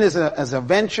 Vision is a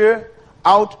venture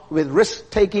out with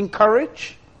risk-taking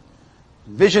courage.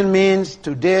 Vision means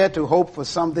to dare to hope for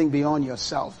something beyond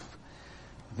yourself.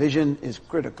 Vision is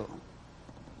critical.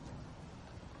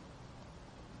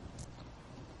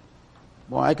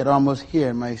 Boy, I could almost hear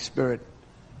in my spirit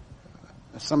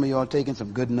some of you all taking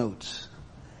some good notes.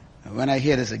 And when I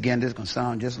hear this again, this is going to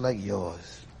sound just like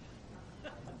yours.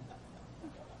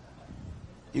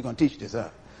 You're going to teach this, huh?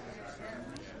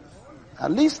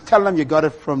 At least tell them you got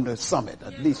it from the summit.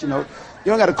 At least, you don't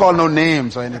got to call no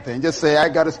names or anything. Just say, I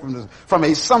got it from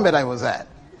a summit I was at.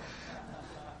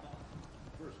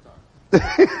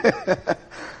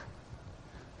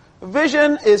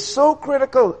 Vision is so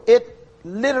critical. It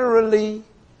literally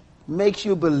makes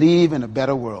you believe in a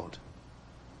better world.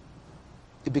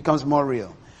 It becomes more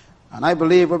real. And I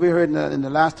believe what we heard in the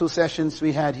last 2 sessions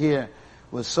we had here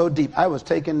was so deep. I was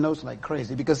taking notes like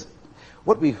crazy because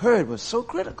what we heard was so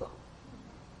critical.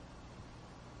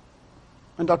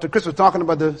 And Dr. Chris was talking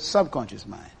about the subconscious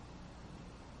mind.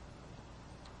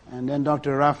 And then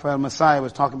Dr. Raphael Messiah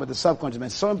was talking about the subconscious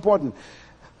mind. It's so important.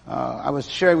 I was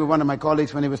sharing with one of my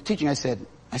colleagues when he was teaching. I said,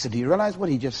 do you realize what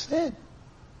he just said?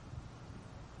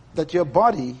 That your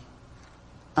body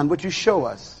and what you show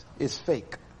us is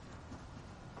fake.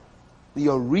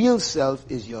 Your real self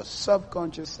is your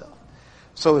subconscious self.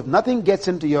 So if nothing gets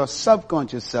into your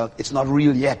subconscious self, it's not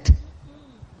real yet.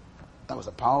 That was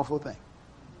a powerful thing.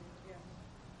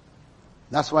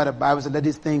 That's why the Bible said, let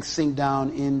these things sink down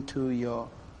into your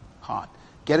heart.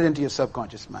 Get it into your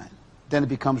subconscious mind. Then it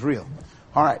becomes real.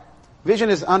 All right. Vision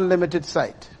is unlimited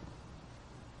sight.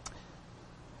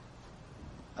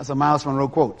 That's a Myles Munroe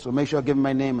quote. So make sure I give him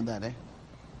my name on that.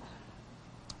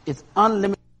 It's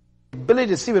unlimited. Ability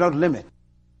to see without limit.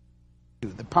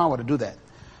 The power to do that.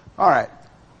 All right.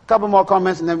 A couple more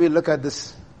comments and then we'll look at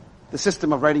the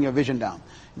system of writing your vision down.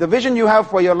 The vision you have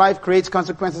for your life creates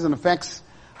consequences and affects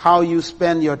how you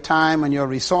spend your time and your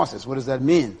resources. What does that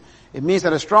mean? It means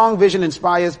that a strong vision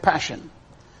inspires passion.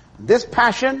 This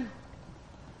passion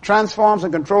transforms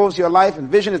and controls your life, and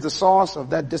vision is the source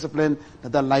of that discipline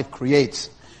that life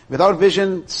creates. Without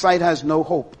vision, sight has no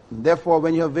hope. And therefore,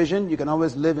 when you have vision, you can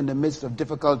always live in the midst of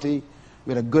difficulty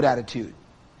with a good attitude.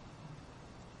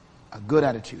 A good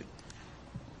attitude.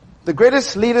 The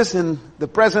greatest leaders in the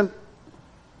present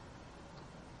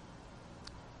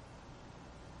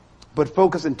but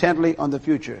focus intently on the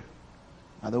future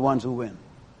are the ones who win.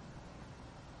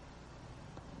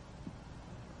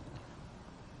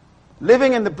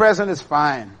 Living in the present is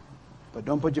fine, but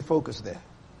don't put your focus there.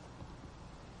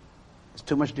 It's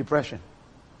too much depression.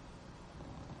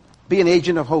 Be an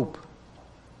agent of hope.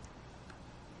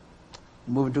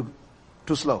 Moving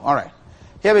too slow. All right.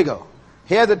 Here we go.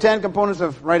 Here are the 10 components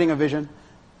of writing a vision.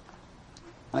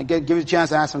 I give you a chance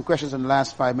to ask some questions in the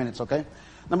last 5 minutes, okay?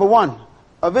 Number 1,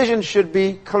 a vision should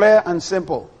be clear and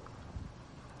simple.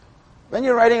 When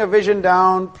you're writing a vision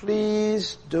down,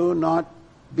 please do not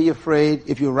be afraid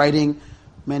if you're writing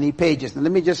many pages. Now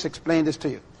let me just explain this to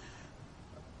you.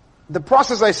 The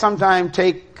process I sometimes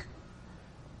take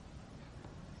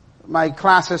my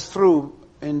classes through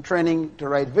in training to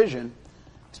write vision,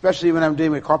 especially when I'm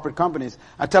dealing with corporate companies,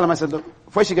 I tell them, I said, look,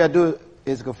 first you got to do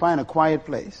is go find a quiet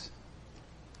place.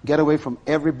 Get away from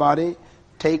everybody.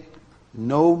 Take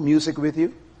no music with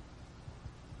you.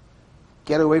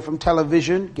 Get away from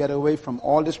television. Get away from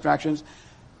all distractions.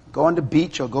 Go on the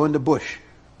beach or go in the bush.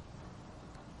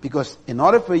 Because in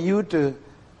order for you to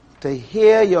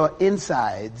hear your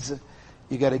insides,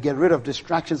 you got to get rid of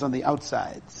distractions on the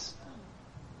outsides.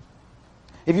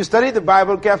 If you study the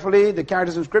Bible carefully, the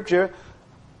characters in Scripture,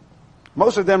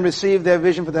 most of them received their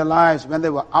vision for their lives when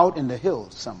they were out in the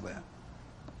hills somewhere.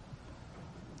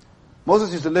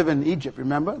 Moses used to live in Egypt,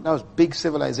 remember? That was big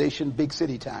civilization, big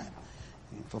city time.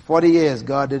 For 40 years,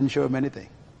 God didn't show him anything.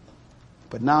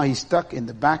 But now he's stuck in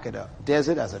the back of the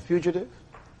desert as a fugitive,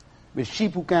 with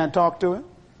sheep who can't talk to him,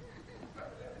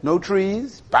 no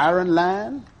trees, barren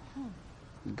land.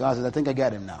 And God says, I think I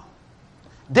got him now.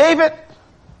 David,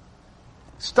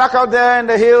 stuck out there in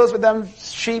the hills with them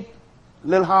sheep,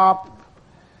 little harp,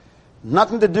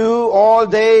 nothing to do all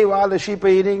day while the sheep are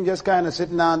eating, just kind of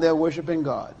sitting down there worshiping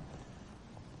God.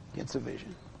 Gets a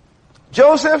vision.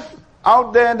 Joseph,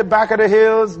 out there in the back of the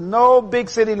hills, no big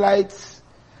city lights,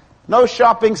 no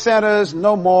shopping centers,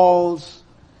 no malls,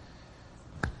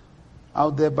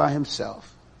 out there by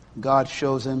himself. God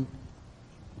shows him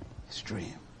his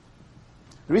dream.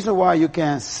 The reason why you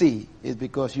can't see is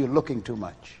because you're looking too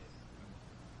much.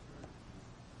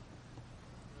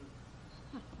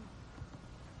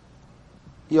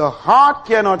 Your heart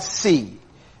cannot see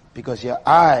because your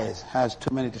eyes has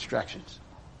too many distractions.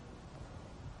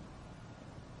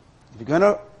 If you're going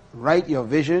to write your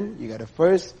vision, you got to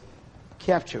first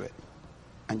capture it.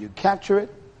 And you capture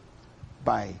it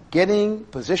by getting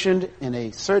positioned in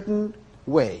a certain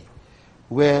way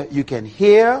where you can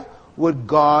hear what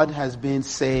God has been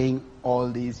saying all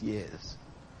these years.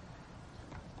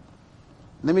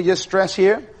 Let me just stress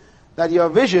here that your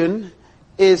vision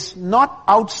is not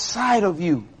outside of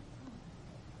you.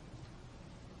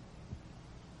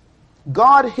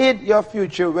 God hid your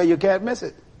future where you can't miss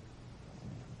it.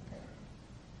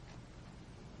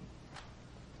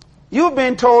 You've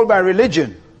been told by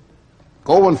religion,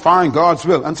 go and find God's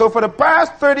will. And so for the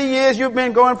past 30 years, you've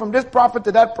been going from this prophet,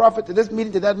 to this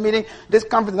meeting, to that meeting, this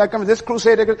conference, that conference, this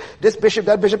crusade, this bishop,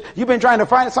 that bishop. You've been trying to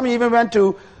find it. Some of you even went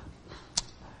to,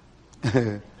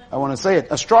 I want to say it,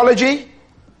 astrology.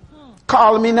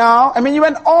 Call me now. I mean, you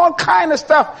went all kind of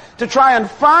stuff to try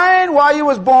and find why you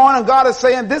was born, and God is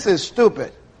saying, this is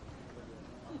stupid.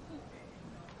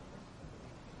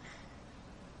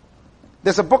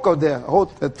 There's a book out there,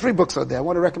 3 books out there. I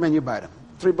want to recommend you buy them.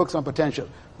 3 books on potential.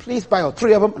 Please buy all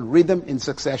 3 of them and read them in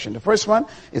succession. The first one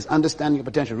is Understanding Your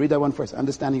Potential. Read that one first,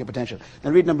 Understanding Your Potential.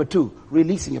 Then read number 2,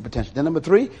 Releasing Your Potential. Then number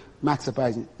 3,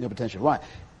 Maximizing Your Potential. Why?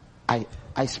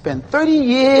 I spent 30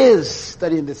 years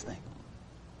studying this thing.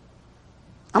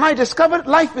 And I discovered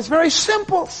life is very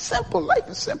simple. Simple. Life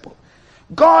is simple.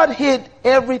 God hid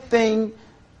everything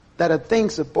that a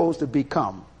thing's supposed to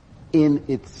become in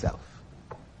itself.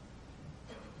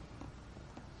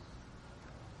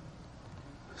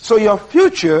 So your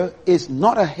future is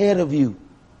not ahead of you.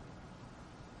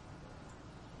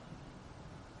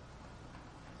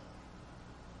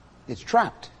 It's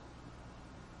trapped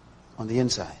on the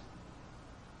inside.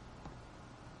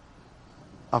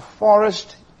 A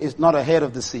forest is not ahead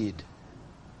of the seed.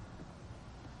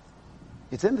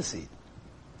 It's in the seed.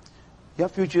 Your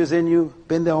future is in you,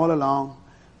 been there all along,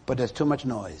 but there's too much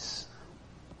noise.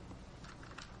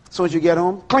 So as you get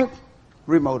home, clink,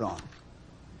 remote on.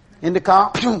 In the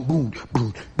car, boom, boom,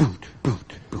 boom, boom, boom,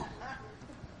 boom.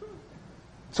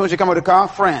 So as you come out of the car,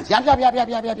 friends, yap, yap, yap, yap,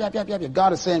 yap, yap, yap, yap, yap.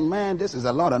 God is saying, man, this is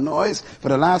a lot of noise for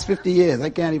the last 50 years. I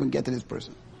can't even get to this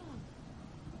person.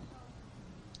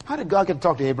 How did God get to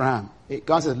talk to Abraham?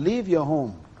 God says, leave your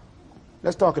home.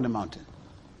 Let's talk in the mountain.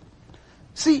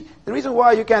 See, the reason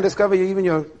why you can't discover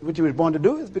what you were born to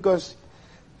do is because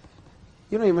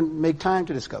you don't even make time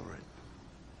to discover it.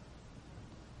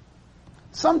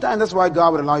 Sometimes that's why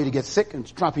God would allow you to get sick and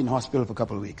drop you in the hospital for a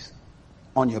couple of weeks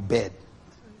on your bed.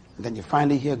 And then you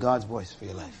finally hear God's voice for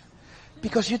your life.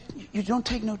 Because you don't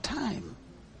take no time.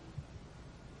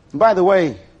 And by the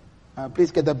way,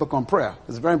 please get that book on prayer.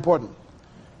 It's very important.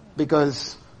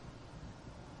 Because,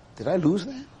 did I lose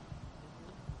that?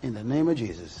 In the name of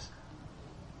Jesus.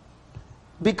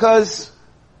 Because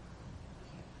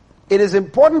it is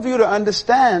important for you to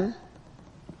understand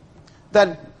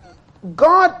that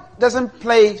God doesn't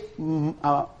play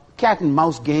cat and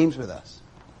mouse games with us.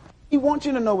 He wants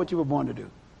you to know what you were born to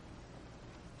do.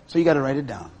 So you got to write it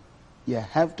down. You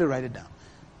have to write it down.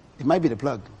 It might be the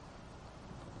plug.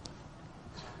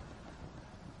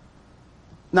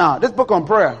 Now, this book on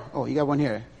prayer. Oh, you got one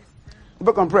here. The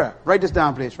book on prayer. Write this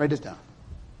down, please. Write this down.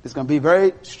 It's going to be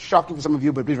very shocking for some of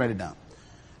you, but please write it down.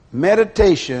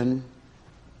 Meditation,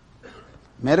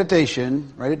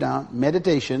 write it down.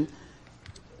 Meditation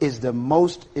is the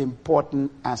most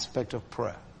important aspect of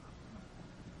prayer.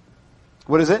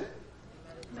 What is it?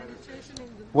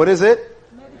 What is it?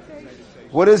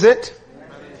 What is it?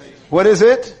 What is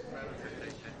it?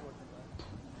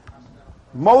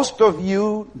 Most of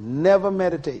you never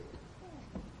meditate.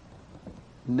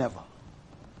 Never.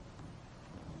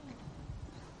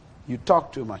 You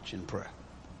talk too much in prayer.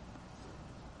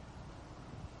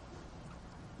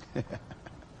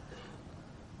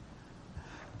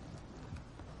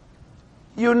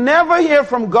 You never hear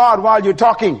from God while you're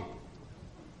talking.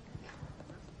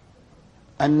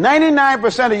 And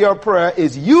 99% of your prayer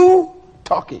is you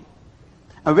talking.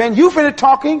 And when you finish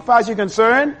talking, as far as you're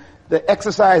concerned, the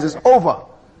exercise is over.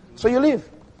 So you leave.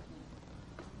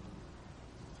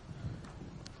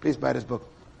 Please buy this book.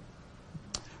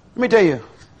 Let me tell you,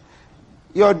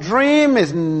 your dream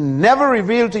is never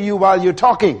revealed to you while you're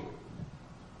talking.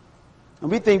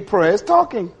 And we think prayer is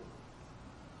talking.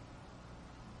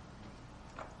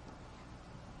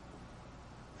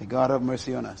 May God have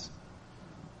mercy on us.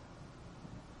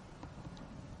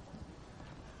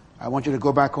 I want you to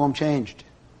go back home changed.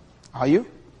 Are you?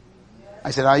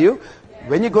 I said, are you?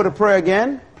 When you go to pray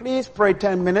again, please pray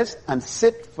 10 minutes and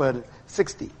sit for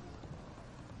 60.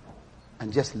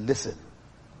 And just listen.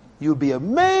 You'll be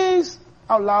amazed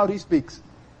how loud he speaks.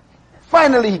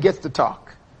 Finally, he gets to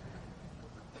talk.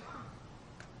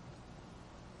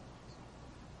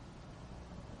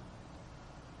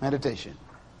 Meditation.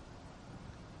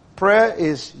 Prayer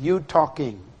is you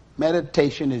talking.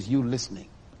 Meditation is you listening.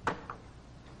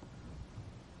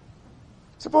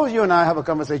 Suppose you and I have a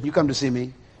conversation. You come to see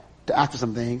me to ask for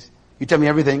some things. You tell me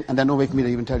everything and then don't wait for me to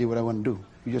even tell you what I want to do.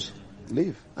 You just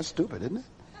leave. That's stupid, isn't it?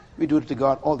 We do it to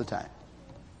God all the time.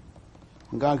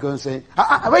 And God goes and say,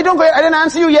 wait, don't go yet. I didn't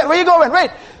answer you yet. Where you going?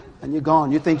 Wait. And you're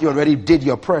gone. You think you already did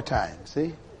your prayer time.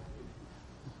 See?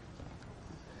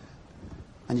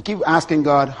 And you keep asking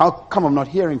God, how come I'm not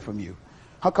hearing from you?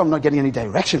 How come I'm not getting any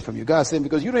direction from you? God's saying,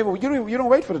 because you don't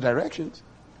wait for the directions.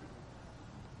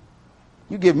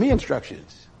 You give me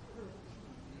instructions.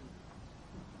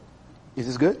 Is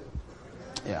this good?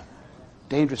 Yeah.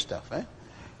 Dangerous stuff, eh?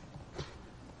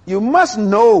 You must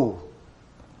know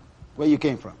where you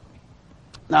came from.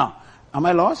 Now, am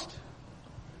I lost?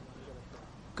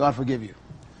 God forgive you.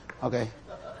 Okay.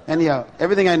 Anyhow,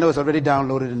 everything I know is already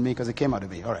downloaded in me because it came out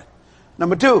of me. All right.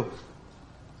 Number 2.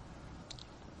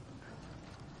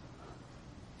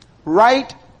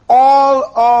 Write all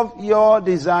of your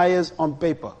desires on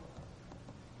paper.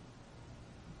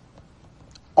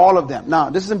 All of them. Now,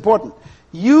 this is important.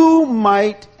 You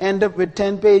might end up with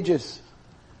 10 pages.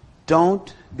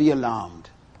 Don't be alarmed.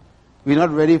 We're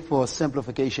not ready for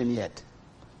simplification yet.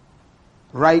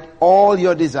 Write all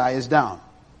your desires down.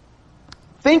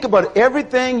 Think about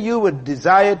everything you would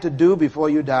desire to do before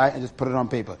you die and just put it on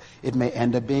paper. It may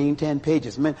end up being 10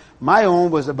 pages. My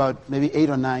own was about maybe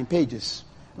 8 or 9 pages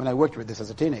when I worked with this as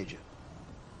a teenager.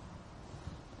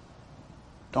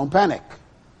 Don't panic.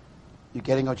 You're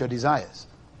getting out your desires.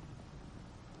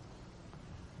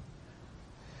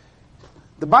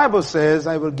 The Bible says,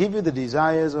 I will give you the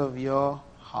desires of your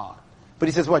heart. But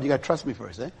he says what? You got to trust me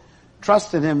first, eh?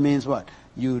 Trust in him means what?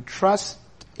 You trust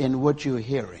in what you're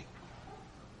hearing.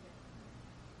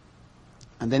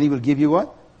 And then he will give you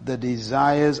what? The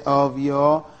desires of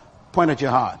your, point at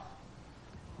your heart.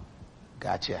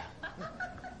 Gotcha.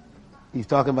 He's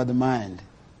talking about the mind.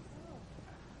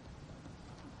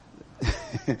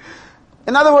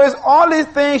 In other words, all these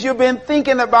things you've been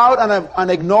thinking about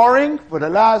and ignoring for the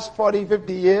last 40,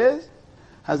 50 years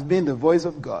has been the voice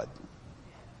of God.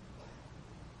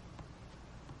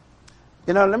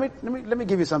 You know, let me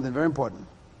give you something very important.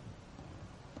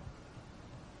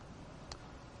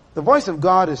 The voice of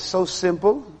God is so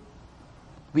simple,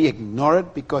 we ignore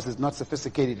it because it's not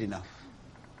sophisticated enough.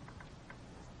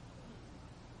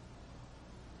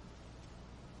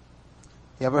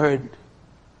 You ever heard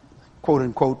quote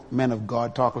unquote men of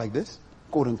God talk like this?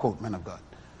 Quote unquote men of God.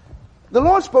 The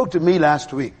Lord spoke to me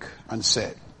last week and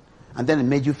said, and then it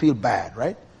made you feel bad,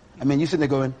 right? I mean, you're sitting there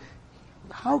going,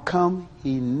 how come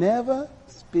he never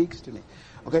speaks to me?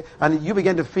 Okay? And you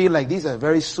begin to feel like these are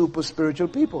very super spiritual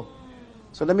people.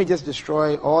 So let me just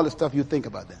destroy all the stuff you think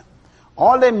about them.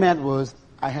 All they meant was,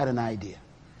 I had an idea.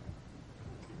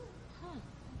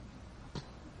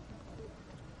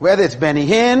 Whether it's Benny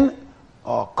Hinn,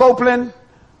 or Copeland,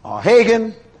 or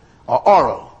Hagen, or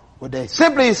Oral, what they're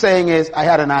simply saying is, I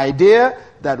had an idea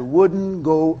that wouldn't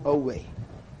go away.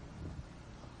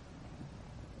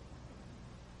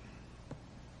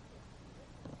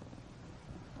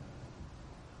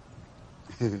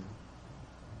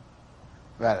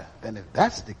 Well, then if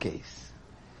that's the case,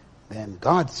 then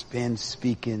God's been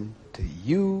speaking to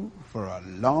you for a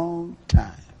long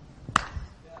time.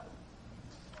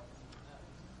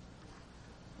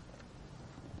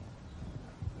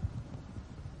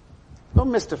 Don't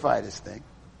mystify this thing.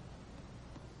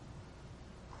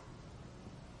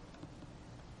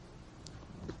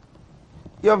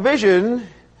 Your vision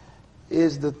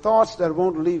is the thoughts that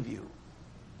won't leave you.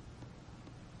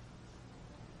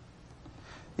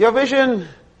 Your vision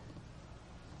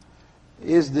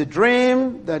is the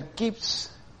dream that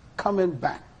keeps coming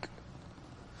back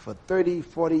for 30,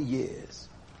 40 years.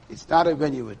 It started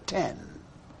when you were 10.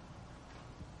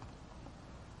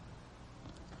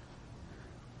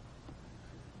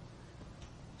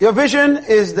 Your vision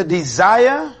is the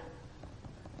desire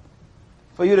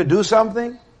for you to do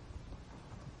something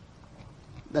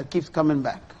that keeps coming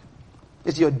back.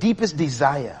 It's your deepest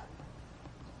desire.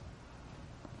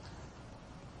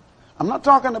 I'm not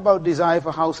talking about desire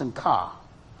for house and car.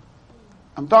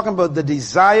 I'm talking about the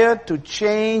desire to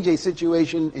change a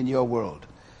situation in your world.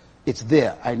 It's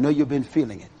there. I know you've been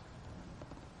feeling it.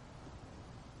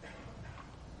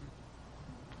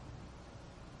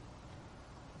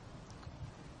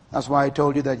 That's why I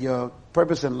told you that your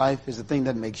purpose in life is the thing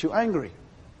that makes you angry.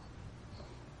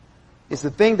 It's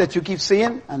the thing that you keep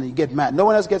seeing and you get mad. No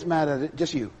one else gets mad at it,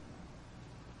 just you.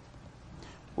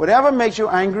 Whatever makes you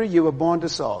angry, you were born to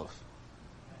solve.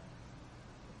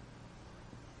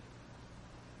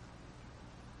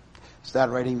 Start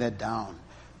writing that down.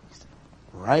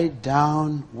 Write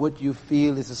down what you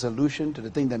feel is a solution to the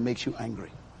thing that makes you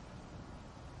angry.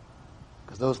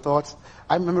 Because those thoughts,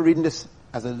 I remember reading this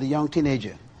as a young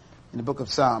teenager in the book of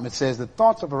Psalm. It says, the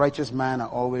thoughts of a righteous man are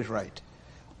always right.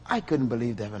 I couldn't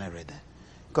believe that when I read that.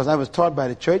 Because I was taught by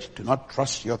the church, do not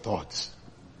trust your thoughts.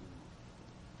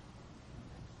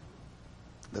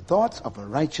 The thoughts of a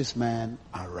righteous man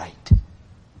are right.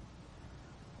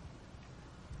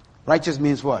 Righteous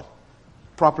means what?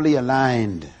 Properly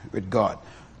aligned with God.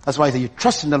 That's why I say you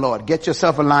trust in the Lord. Get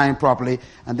yourself aligned properly,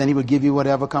 and then He will give you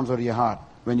whatever comes out of your heart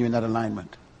when you're in that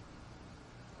alignment.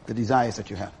 The desires that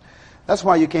you have. That's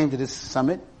why you came to this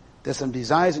summit. There's some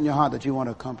desires in your heart that you want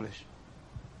to accomplish.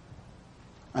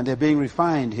 And they're being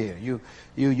refined here. You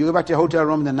go back to your hotel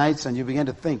room in the nights and you begin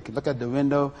to think. Look at the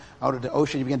window, out of the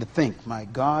ocean, you begin to think, my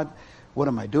God, what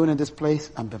am I doing in this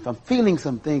place? I'm feeling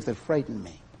some things that frighten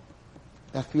me.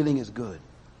 That feeling is good.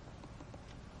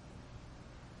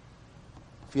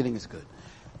 Feeling is good.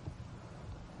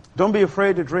 Don't be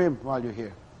afraid to dream while you're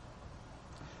here.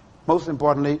 Most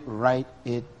importantly, write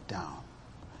it down.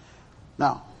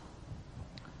 Now,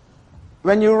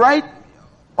 when you write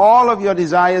all of your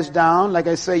desires down, like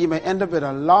I say, you may end up with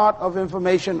a lot of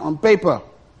information on paper.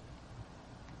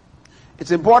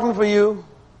 It's important for you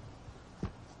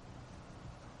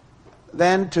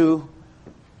then to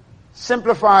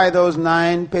simplify those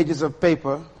 9 pages of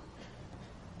paper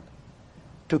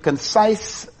to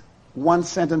concise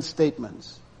one-sentence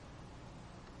statements.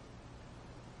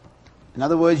 In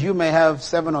other words, you may have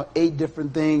 7 or 8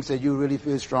 different things that you really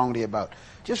feel strongly about.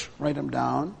 Just write them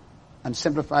down and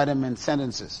simplify them in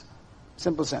sentences.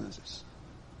 Simple sentences.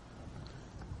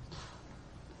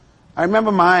 I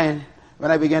remember mine,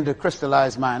 when I began to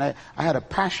crystallize mine, I had a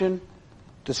passion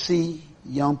to see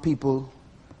young people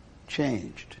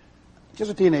changed.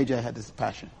 Just a teenager, I had this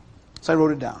passion. So I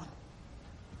wrote it down.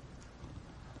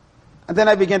 And then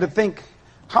I began to think,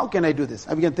 how can I do this?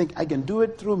 I began to think, I can do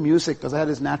it through music, because I had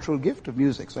this natural gift of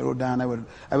music. So I wrote down, I would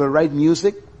write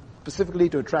music specifically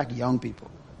to attract young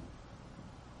people.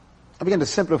 I began to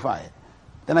simplify it.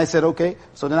 Then I said, okay,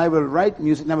 so then I will write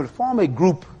music, and I will form a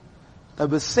group that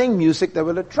will sing music that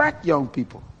will attract young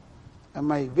people. And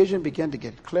my vision began to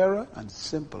get clearer and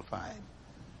simplified.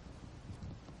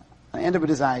 I ended up with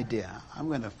this idea. I'm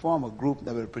going to form a group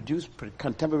that will produce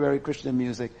contemporary Christian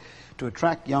music to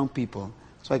attract young people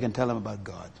so I can tell them about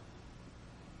God.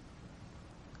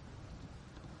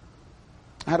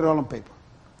 I had it all on paper.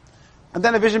 And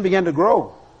then the vision began to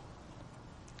grow.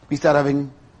 We started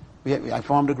having, I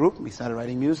formed a group. We started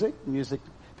writing music. Music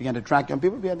began to attract young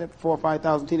people. We had 4,000 or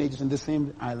 5,000 teenagers in this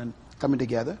same island coming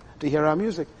together to hear our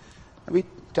music. And we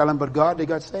tell them about God, they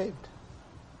got saved.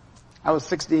 I was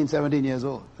 16, 17 years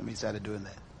old when we started doing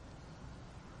that.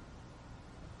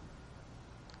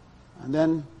 And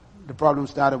then the problem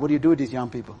started, what do you do with these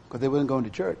young people? Because they weren't going to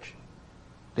church.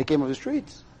 They came off the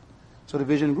streets. So the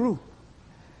vision grew.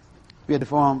 We had to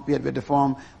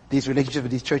form these relationships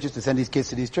with these churches to send these kids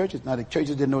to these churches. Now the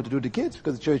churches didn't know what to do with the kids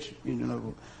because the church,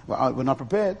 were not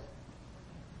prepared.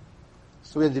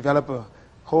 So we had to develop a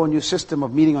whole new system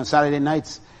of meeting on Saturday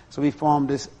nights. So we formed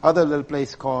this other little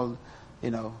place called,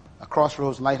 a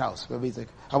Crossroads Lighthouse, where we said,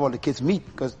 how about the kids meet?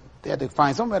 Because they had to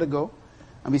find somewhere to go.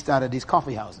 And we started these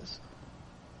coffee houses.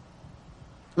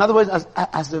 In other words,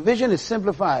 as the vision is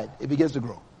simplified, it begins to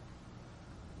grow.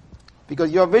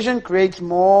 Because your vision creates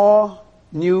more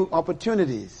new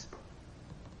opportunities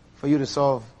for you to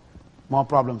solve more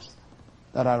problems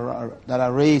that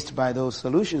are raised by those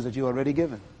solutions that you already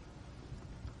given.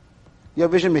 Your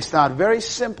vision may start very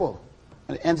simple,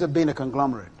 and it ends up being a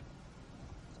conglomerate.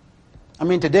 I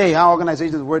mean, today, our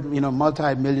organization is worth,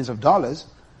 multi-millions of dollars,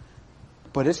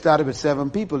 but it started with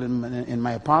 7 people in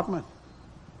my apartment.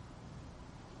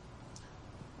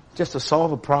 Just to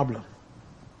solve a problem.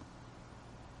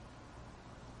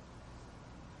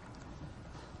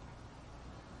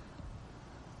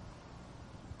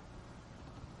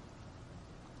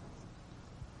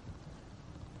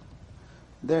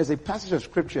 There is a passage of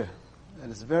scripture that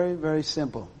is very, very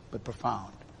simple but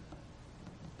profound.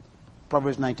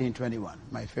 Proverbs 19:21,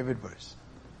 my favorite verse.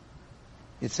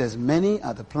 It says, many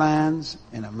are the plans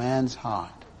in a man's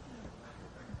heart,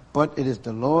 but it is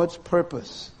the Lord's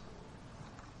purpose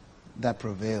that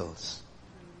prevails.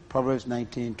 Proverbs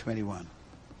 19:21.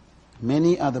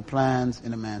 Many are the plans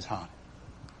in a man's heart.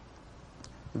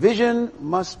 Vision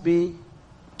must be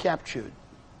captured.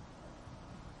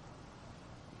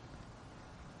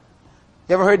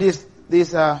 You ever heard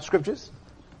these scriptures?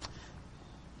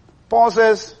 Paul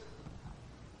says,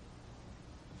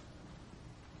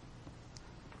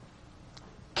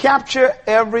 capture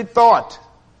every thought.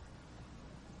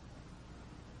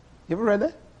 You ever read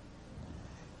that?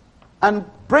 and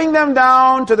bring them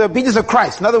down to the obedience of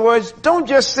Christ. In other words, don't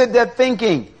just sit there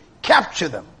thinking. Capture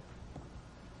them.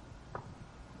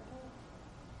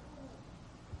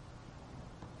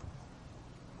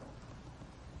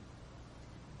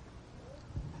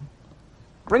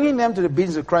 Bringing them to the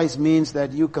obedience of Christ means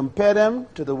that you compare them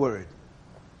to the Word.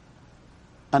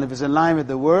 And if it's in line with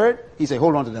the Word, you say,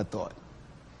 hold on to that thought.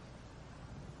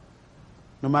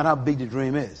 No matter how big the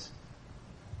dream is.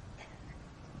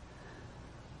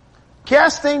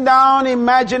 Casting down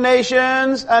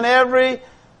imaginations and every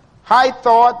high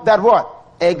thought that what?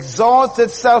 Exalts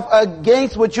itself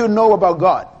against what you know about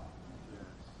God.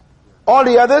 All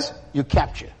the others, you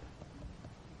capture.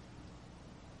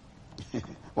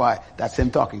 Why? That's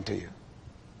Him talking to you.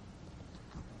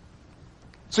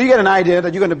 So you get an idea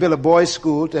that you're going to build a boys'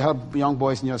 school to help young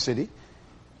boys in your city.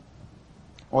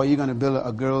 Or you're going to build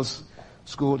a girls'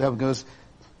 school to help girls.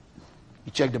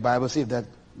 You check the Bible, see if that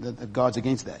God's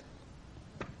against that.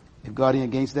 If God ain't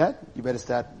against that, you better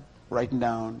start writing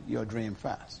down your dream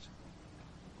fast.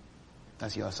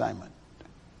 That's your assignment.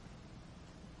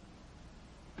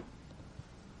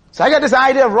 So I got this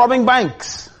idea of robbing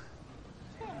banks.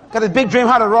 Got this big dream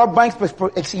how to rob banks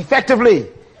effectively.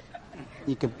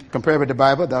 You can compare it with the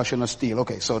Bible, thou shalt not steal.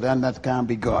 Okay, so then that can't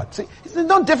be God. See, it's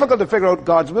not difficult to figure out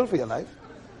God's will for your life.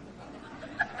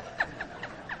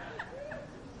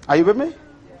 Are you with me?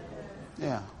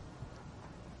 Yeah.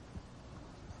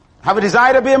 Have a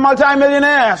desire to be a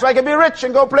multi-millionaire so I can be rich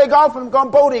and go play golf and go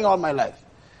boating all my life.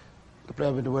 To play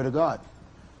with the Word of God.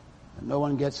 And no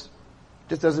one gets,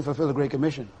 this doesn't fulfill the Great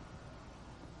Commission.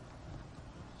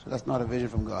 So that's not a vision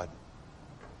from God.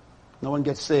 No one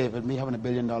gets saved with me having $1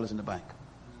 billion in the bank.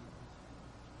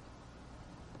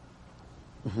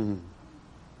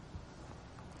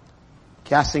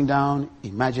 Casting down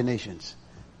imaginations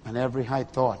and every high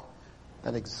thought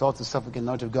that exalts itself against the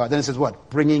knowledge of God. Then it says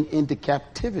what? Bringing into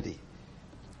captivity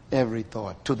every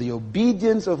thought to the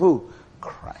obedience of who?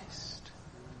 Christ.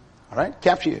 All right?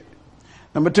 Capture it.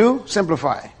 Number 2,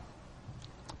 simplify.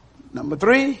 Number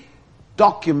 3,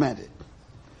 document it.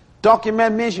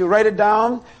 Document means you write it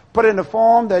down, put it in a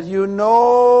form that you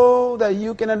know that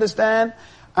you can understand.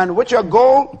 And what your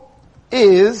goal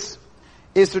is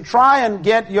to try and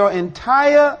get your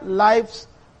entire life's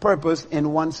purpose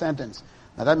in one sentence.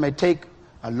 Now that may take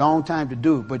a long time to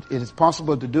do, but it is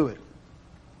possible to do it.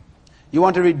 You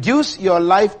want to reduce your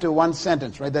life to one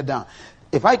sentence. Write that down.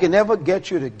 If I can ever get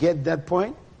you to get that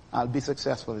point, I'll be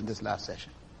successful in this last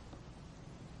session.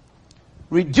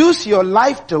 Reduce your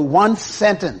life to one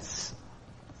sentence.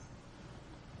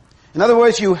 In other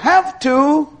words, you have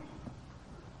to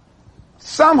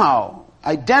somehow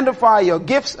identify your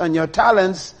gifts and your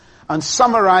talents and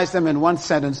summarize them in one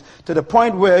sentence to the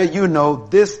point where you know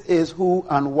this is who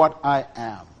and what I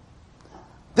am.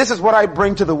 This is what I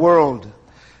bring to the world.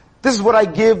 This is what I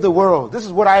give the world. This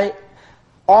is what I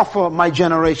offer my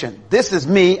generation. This is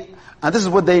me, and this is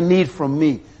what they need from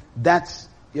me. That's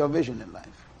your vision in life.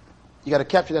 You got to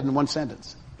capture that in one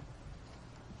sentence.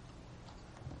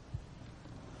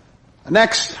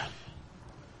 Next,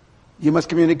 you must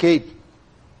communicate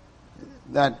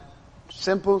that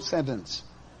simple sentence.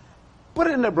 Put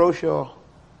it in a brochure.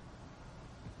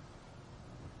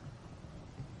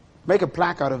 Make a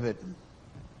plaque out of it.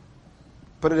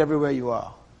 Put it everywhere you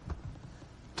are.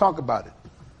 Talk about it.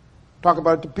 Talk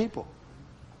about it to people.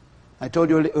 I told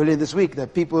you earlier this week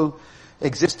that people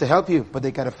exist to help you, but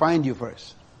they got to find you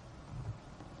first.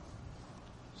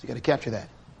 So you got to capture that.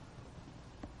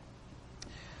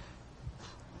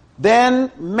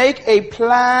 Then make a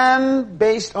plan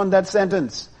based on that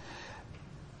sentence.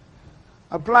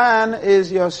 A plan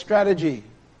is your strategy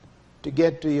to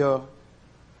get to your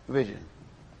vision.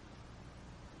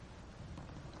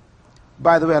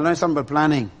 By the way, I learned something about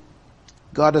planning.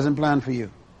 God doesn't plan for you.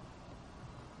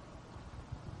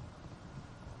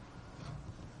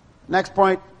 Next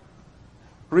point,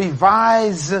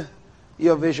 revise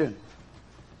your vision.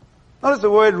 Notice the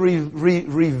word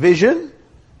revision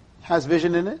has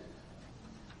vision in it.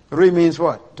 Means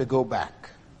what? To go back.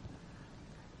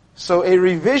 So a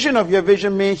revision of your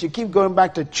vision means you keep going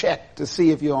back to check to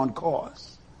see if you're on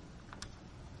course.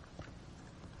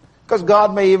 Because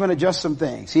God may even adjust some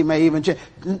things. He may even change.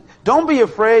 Don't be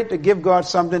afraid to give God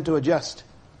something to adjust.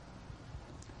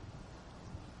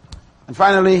 And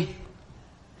finally,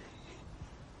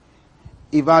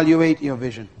 evaluate your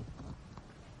vision.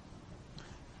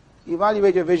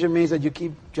 Evaluate your vision means that you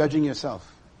keep judging yourself.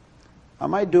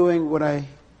 Am I doing what I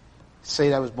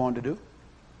say I was born to do?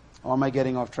 Or am I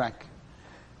getting off track?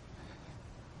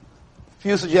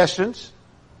 Few suggestions.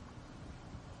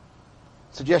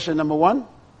 Suggestion number 1.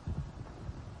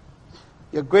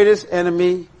 Your greatest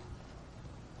enemy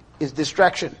is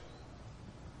distraction.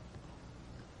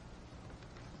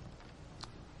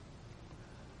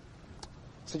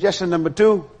 Suggestion number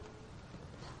 2.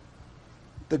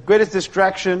 The greatest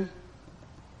distraction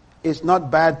is not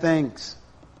bad things,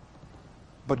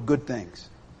 but good things.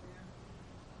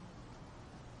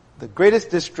 The greatest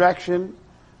distraction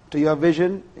to your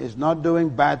vision is not doing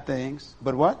bad things,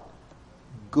 but what?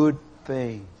 Good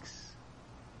things.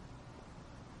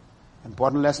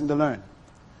 Important lesson to learn.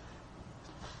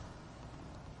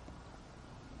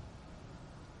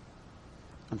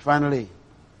 And finally,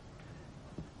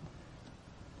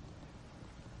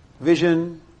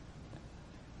 vision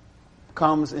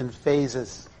comes in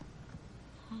phases.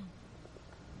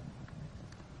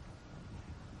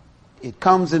 It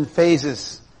comes in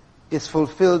phases. It's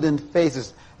fulfilled in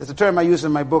phases. There's a term I use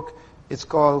in my book. It's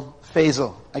called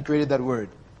phasal. I created that word.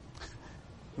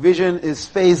 Vision is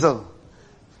phasal.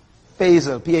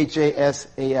 Phasal.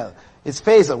 P-H-A-S-A-L. It's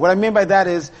phasal. What I mean by that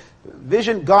is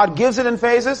vision, God gives it in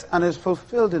phases and is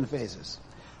fulfilled in phases.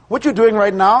 What you're doing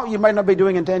right now, you might not be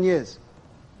doing in 10 years.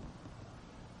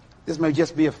 This may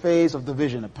just be a phase of the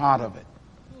vision, a part of it.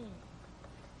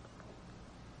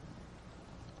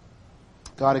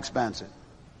 God expands it.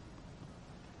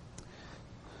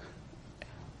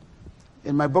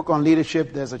 In my book on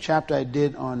leadership, there's a chapter I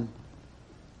did on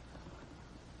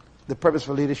the purpose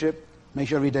for leadership. Make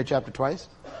sure you read that chapter twice.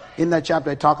 In that chapter,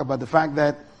 I talk about the fact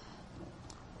that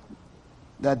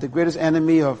the greatest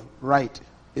enemy of right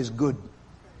is good.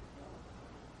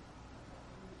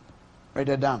 Write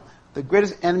that down. The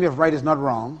greatest enemy of right is not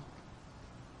wrong.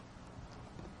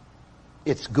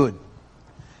 It's good.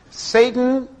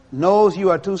 Satan knows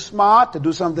you are too smart to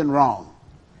do something wrong.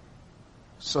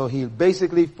 So he'll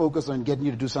basically focus on getting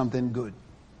you to do something good.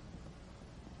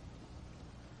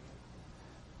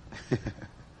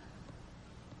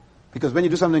 Because when you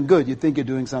do something good, you think you're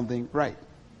doing something right.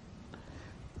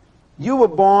 You were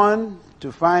born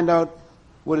to find out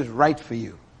what is right for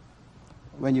you.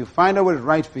 When you find out what is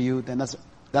right for you, then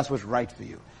that's what's right for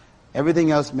you. Everything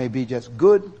else may be just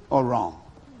good or wrong.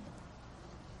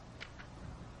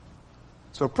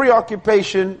 So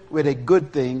preoccupation with a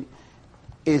good thing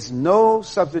is no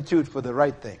substitute for the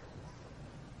right thing.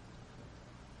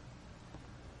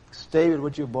 Stay with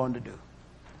what you're born to do.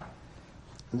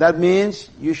 That means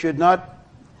you should not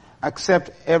accept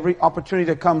every opportunity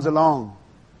that comes along,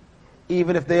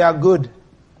 even if they are good.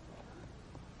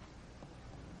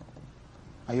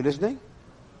 Are you listening?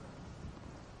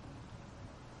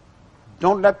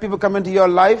 Don't let people come into your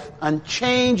life and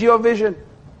change your vision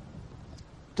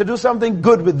to do something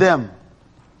good with them.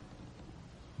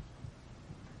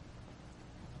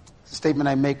 It's a statement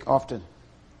I make often.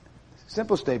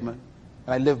 Simple statement,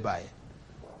 but I live by it.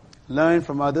 Learn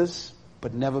from others,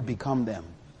 but never become them.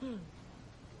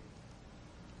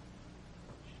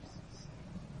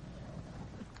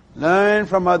 Learn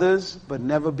from others, but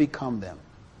never become them.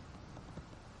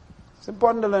 It's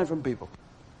important to learn from people.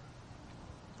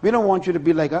 We don't want you to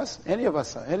be like us, any of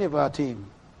us, any of our team.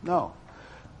 No.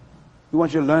 We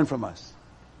want you to learn from us.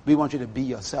 We want you to be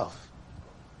yourself.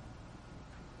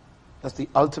 That's the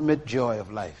ultimate joy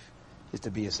of life, is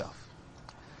to be yourself.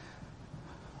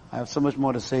 I have so much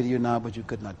more to say to you now, but you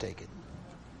could not take it.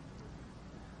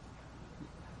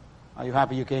 Are you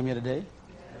happy you came here today? Yes.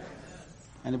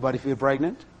 Anybody feel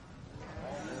pregnant?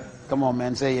 Yes. Come on,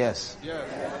 man, say yes. Yes.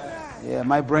 Yeah,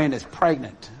 my brain is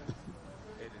pregnant.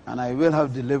 And I will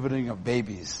have delivering of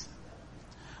babies.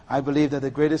 I believe that the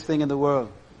greatest thing in the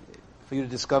world for you to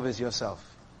discover is yourself.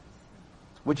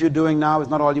 What you're doing now is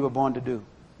not all you were born to do.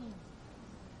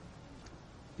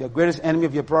 Your greatest enemy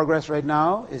of your progress right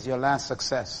now is your last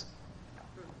success.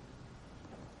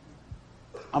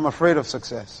 I'm afraid of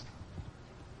success.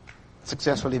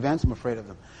 Successful events, I'm afraid of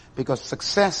them. Because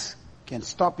success can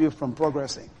stop you from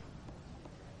progressing.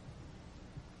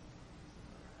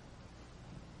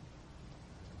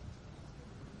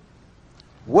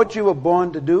 What you were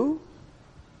born to do,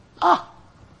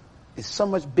 is so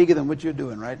much bigger than what you're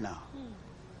doing right now.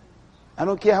 I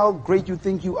don't care how great you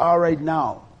think you are right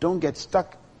now. Don't get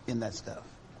stuck in that stuff.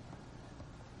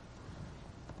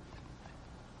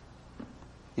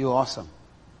 You're awesome.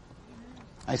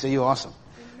 I say you're awesome.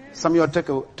 Some of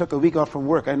y'all took a week off from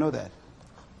work. I know that.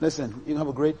 Listen, you can have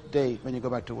a great day when you go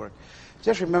back to work.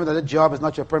 Just remember that job is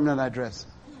not your permanent address.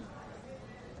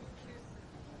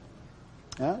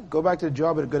 Yeah? Go back to the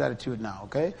job with a good attitude now,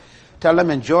 okay? Tell them,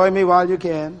 enjoy me while you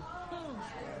can.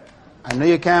 I know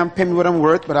you can't pay me what I'm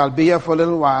worth, but I'll be here for a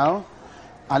little while.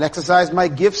 I'll exercise my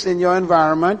gifts in your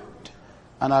environment,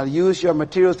 and I'll use your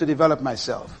materials to develop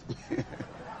myself.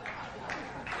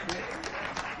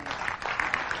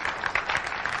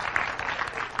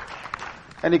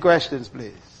 Any questions,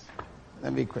 please?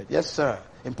 Let me quit. Yes, sir.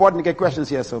 Important to get questions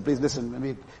here, so please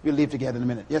listen. We'll leave together in a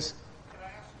minute. Yes? Can I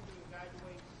ask you to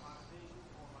evaluate my vision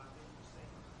or my vision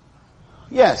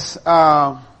statement? Yes.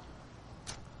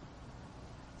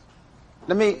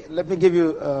 Let me give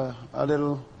you a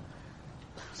little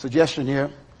suggestion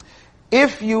here.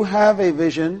 If you have a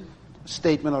vision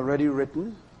statement already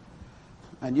written,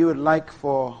 and you would like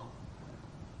for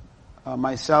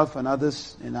myself and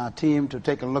others in our team to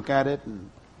take a look at it and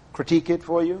critique it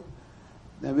for you,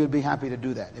 then we'll be happy to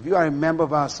do that. If you are a member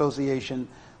of our association,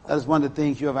 that is one of the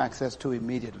things you have access to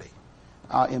immediately,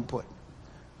 our input.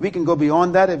 We can go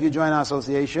beyond that. If you join our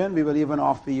association, we will even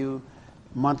offer you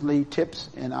monthly tips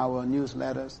in our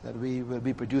newsletters that we will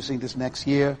be producing this next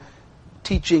year,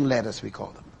 teaching letters, we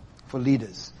call them, for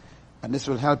leaders. And this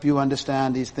will help you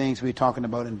understand these things we're talking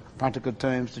about in practical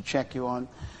terms to check you on.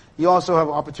 You also have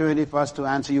an opportunity for us to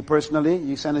answer you personally.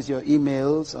 You send us your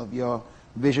emails of your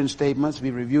vision statements. We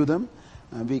review them.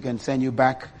 And we can send you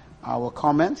back our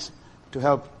comments to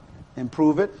help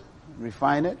improve it,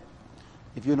 refine it.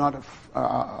 If you're not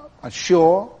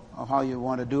sure of how you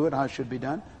want to do it, how it should be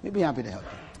done, we'd be happy to help you.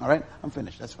 All right? I'm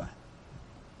finished. That's fine.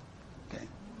 Okay.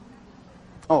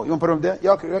 Oh, you want to put them there?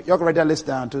 Y'all can write that list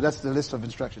down, too. That's the list of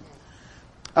instructions.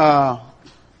 That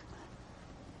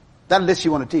list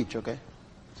you want to teach, okay?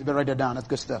 So you better write that down. That's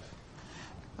good stuff.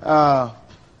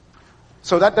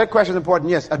 So that question is important.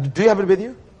 Yes. Do you have it with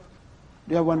you?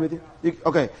 Do you have one with you?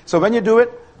 Okay. So when you do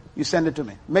it, you send it to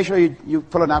me. Make sure you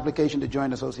fill an application to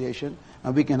join the association,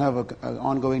 and we can have an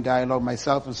ongoing dialogue.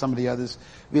 Myself and some of the others,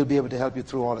 we'll be able to help you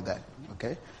through all of that.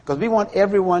 Okay? Because we want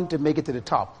everyone to make it to the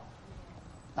top.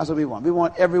 That's what we want. We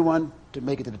want everyone to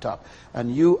make it to the top.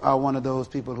 And you are one of those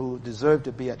people who deserve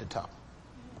to be at the top.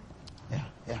 Yeah,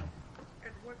 yeah.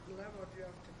 At what level do you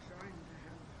have to join to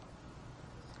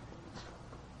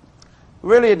have?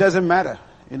 Really, it doesn't matter.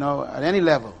 You know, at any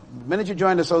level. The minute you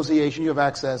join the association, you have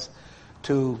access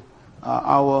to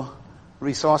our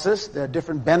resources. There are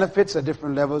different benefits at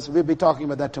different levels. We'll be talking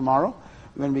about that tomorrow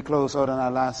when we close out on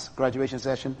our last graduation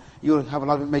session. You'll have a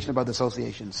lot of information about the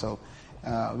association, so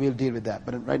we'll deal with that.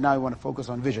 But right now, we want to focus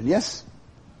on vision. Yes?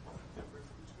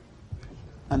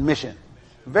 And mission.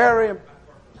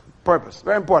 Purpose.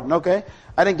 Very important, okay?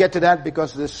 I didn't get to that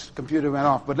because this computer went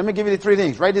off. But let me give you the three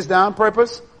things. Write this down.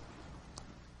 Purpose.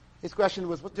 His question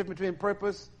was, what's the difference between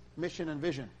purpose, mission, and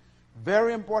vision?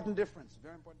 Very important difference.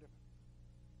 Very important difference.